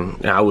Steve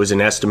and I was an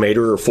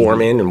estimator or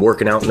foreman and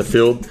working out in the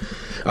field,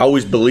 I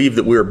always believed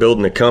that we were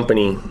building a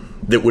company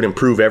that would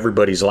improve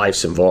everybody's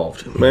lives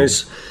involved.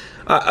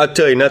 I'll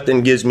tell you, nothing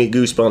gives me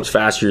goosebumps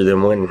faster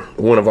than when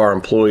one of our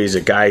employees,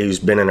 a guy who's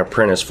been an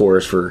apprentice for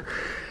us for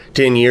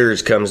 10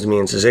 years, comes to me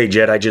and says, hey,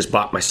 Jed, I just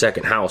bought my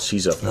second house.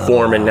 He's a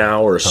foreman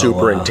now or a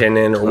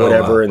superintendent or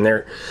whatever, and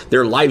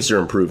their lives are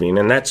improving.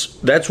 And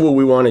that's what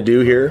we want to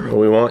do here.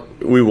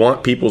 We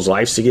want people's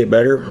lives to get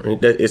better.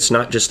 It's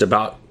not just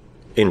about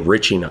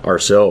enriching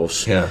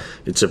ourselves.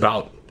 It's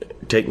about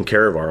taking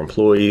care of our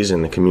employees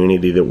and the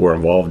community that we're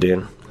involved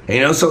in.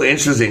 And it's so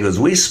interesting because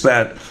we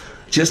spent,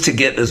 just to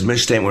get this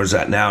mission statement where it's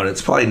at now, and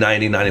it's probably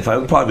 90,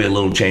 95, probably a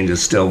little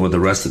changes still with the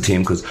rest of the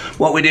team, because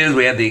what we did is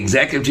we had the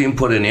executive team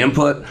put in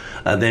input,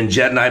 then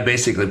Jed and I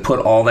basically put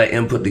all that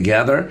input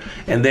together,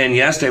 and then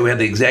yesterday we had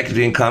the executive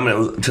team come,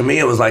 and to me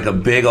it was like a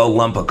big old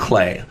lump of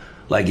clay.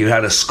 Like you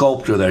had a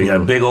sculptor there, you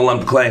had a big old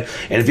lump of clay.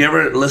 And if you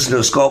ever listen to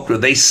a sculptor,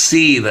 they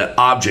see the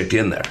object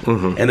in there.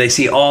 And they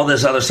see all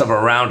this other stuff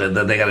around it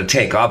that they got to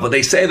take off. But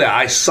they say that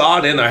I saw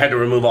it in there, I had to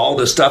remove all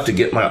this stuff to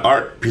get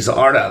my piece of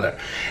art out of there.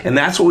 And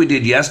that's what we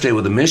did yesterday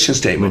with the mission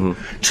statement.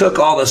 Took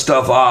all the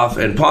stuff off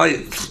and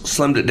probably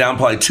slimmed it down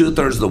probably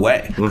 2/3 of the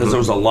way, because there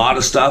was a lot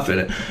of stuff in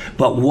it.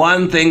 But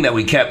one thing that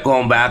we kept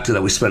going back to,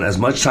 that we spent as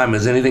much time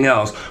as anything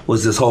else,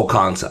 was this whole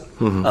concept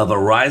of a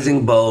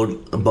rising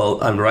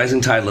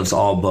tide lifts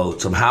all boats.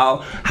 notes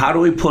of how do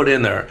we put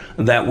in there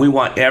that we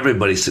want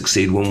everybody to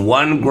succeed. When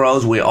one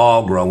grows, we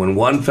all grow. When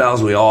one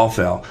fails, we all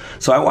fail.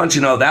 So I want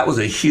you to know that was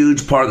a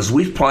huge part of this.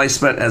 We've probably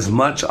spent as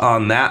much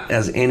on that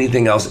as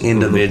anything else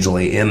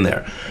individually in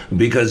there,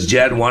 because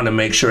Jed wanted to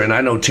make sure, and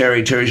I know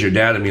Terry's your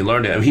dad, and he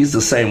learned it. I mean, he's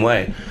the same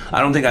way. I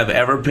don't think I've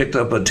ever picked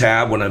up a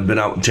tab when I've been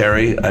out with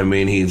Terry. I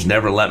mean, he's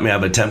never let me.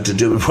 I've attempted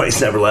to before.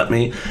 He's never let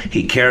me.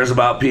 He cares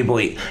about people.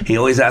 He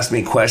always asks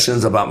me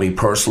questions about me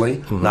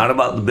personally, not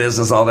about the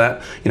business, all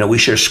that. You know, we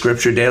share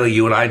scripture daily.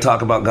 You and I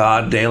talk about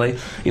God daily.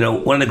 You know,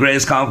 one of the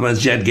greatest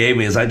compliments Jed gave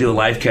me is I do a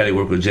life caddy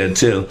work with Jed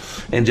too.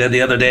 And Jed,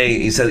 the other day,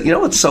 he said, you know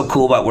what's so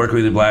cool about working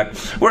with you, Black?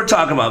 We're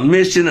talking about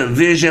mission and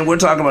vision. We're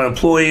talking about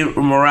employee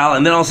morale.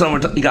 And then all of a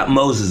sudden, you got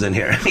Moses in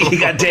here. You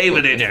got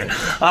David in here.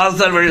 All of a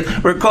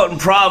sudden, we're quoting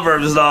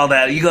Proverbs and all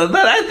that. You go,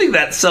 man, I think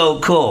that's so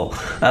cool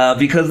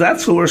because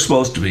that's who we're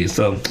supposed to be.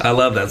 So I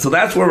love that. So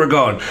that's where we're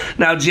going.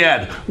 Now,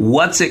 Jed,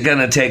 what's it going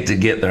to take to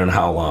get there and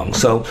how long?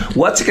 So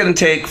what's it going to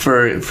take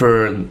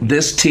for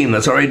this team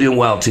that's already doing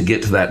well to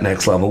get to that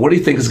next level? What do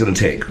you think it's going to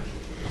take?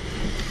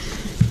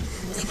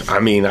 I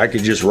mean, I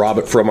could just rob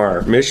it from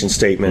our mission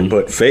statement,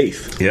 but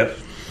faith. Yep.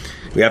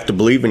 We have to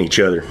believe in each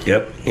other.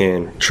 Yep.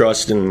 And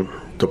trust in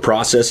the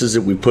processes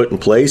that we put in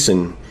place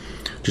and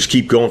just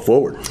keep going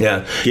forward.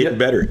 Yeah. Getting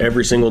better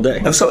every single day.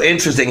 That's so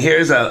interesting.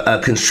 Here's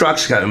a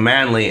construction guy,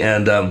 Manley,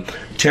 and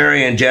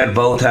Terry and Jed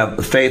both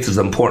have faith as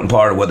an important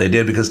part of what they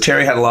did, because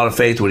Terry had a lot of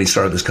faith when he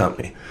started this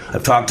company.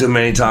 I've talked to him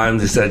many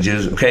times. He said,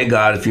 okay,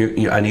 God,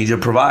 I need you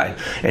to provide.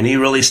 And he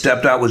really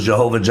stepped out with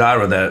Jehovah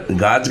Jireh, that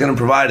God's going to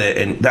provide it.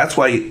 And that's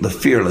why the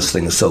fearless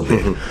thing is so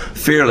big.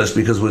 Fearless,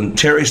 because when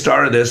Terry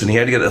started this, and he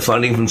had to get the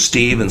funding from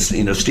Steve, and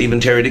Steve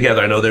and Terry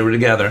together, I know they were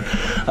together,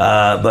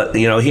 but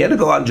he had to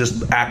go out and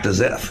just act as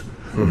if.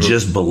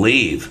 Just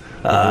believe.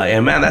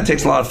 And man, that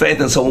takes a lot of faith.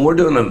 And so when we're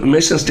doing a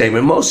mission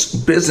statement,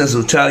 most businesses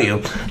will tell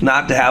you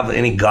not to have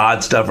any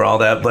God stuff or all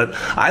that, but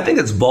I think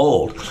it's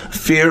bold,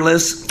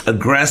 fearless,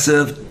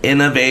 aggressive,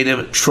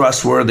 innovative,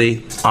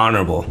 trustworthy,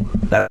 honorable.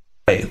 That's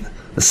faith.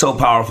 It's so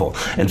powerful.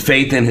 And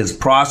faith in his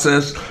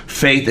process,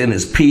 faith in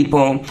his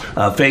people,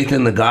 faith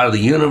in the God of the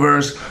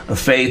universe,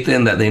 faith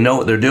in that they know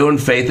what they're doing,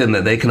 faith in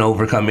that they can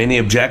overcome any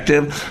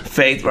objective,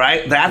 faith,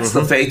 right? That's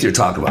the faith you're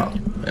talking about.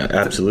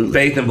 Absolutely.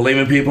 Faith and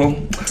believing people.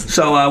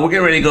 So we're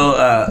getting ready to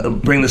go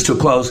bring this to a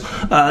close.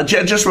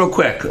 Jed, just real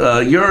quick,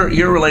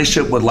 your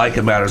relationship with Like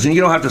It Matters, and you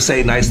don't have to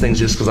say nice things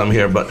just because I'm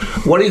here, but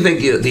what do you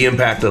think the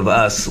impact of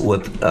us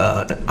with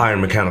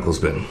Iron Mechanical has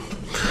been?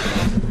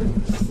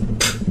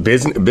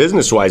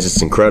 Business-wise,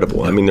 it's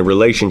incredible. I mean, the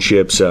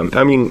relationships,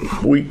 I mean,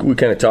 we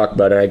kind of talk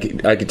about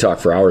it. I could talk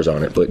for hours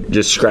on it, but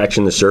just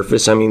scratching the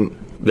surface, I mean,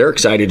 they're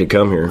excited to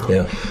come here.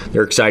 Yeah.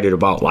 They're excited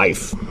about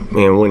life.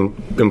 And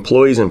when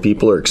employees and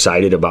people are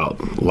excited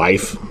about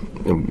life,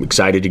 and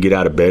excited to get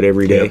out of bed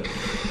every day,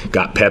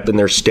 got pep in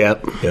their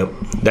step,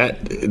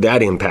 that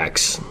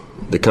impacts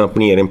the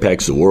company, it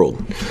impacts the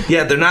world.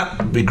 Yeah, they're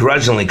not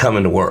begrudgingly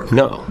coming to work.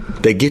 No,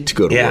 they get to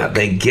go to work. Yeah,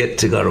 they get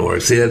to go to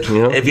work. See, if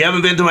you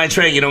haven't been to my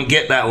training, you don't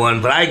get that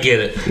one, but I get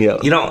it.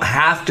 You don't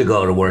have to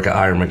go to work at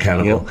Iron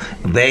Mechanical.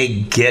 They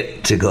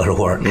get to go to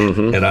work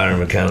at Iron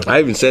Mechanical. I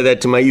even said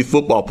that to my youth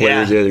football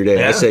players the other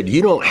day. I said,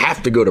 you don't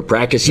have to go to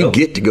practice. You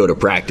get to go to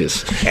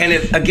practice. And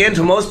again,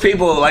 to most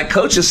people, like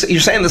coaches, you're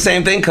saying the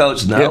same thing,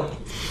 Coach. No.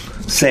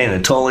 Saying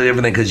a totally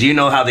different thing, because you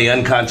know how the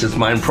unconscious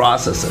mind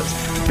processes.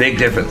 Big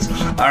difference.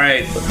 All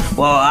right.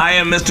 Well, I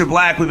am Mr.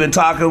 Black. We've been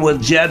talking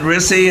with Jed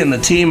Rissy and the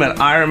team at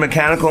Iron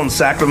Mechanical in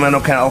Sacramento,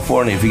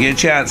 California. If you get a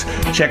chance,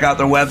 check out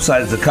their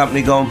website. It's a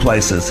company going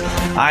places.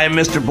 I am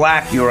Mr.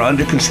 Black. You are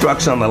under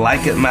construction on the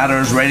Like It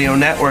Matters radio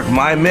network.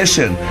 My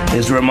mission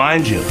is to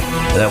remind you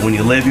that when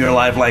you live your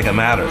life like it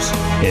matters,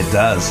 it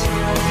does.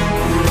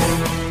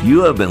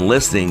 You have been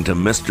listening to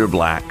Mr.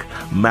 Black,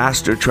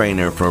 Master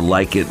Trainer for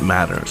Like It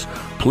Matters.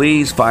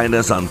 Please find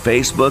us on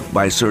Facebook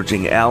by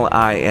searching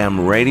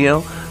LIM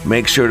Radio.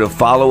 Make sure to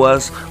follow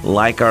us,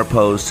 like our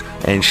posts,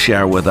 and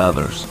share with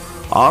others.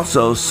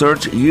 Also,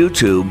 search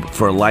YouTube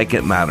for Like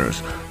It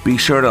Matters. Be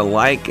sure to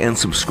like and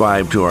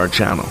subscribe to our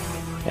channel.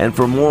 And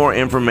for more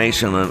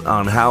information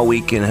on how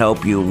we can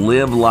help you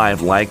live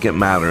life like it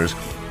matters,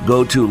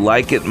 go to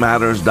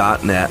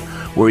likeitmatters.net,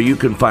 where you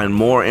can find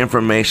more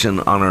information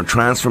on our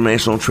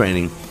transformational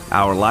training,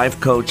 our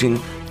life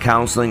coaching,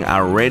 counseling,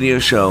 our radio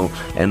show,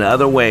 and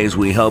other ways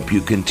we help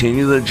you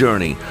continue the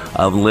journey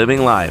of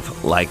living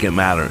life like it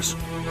matters.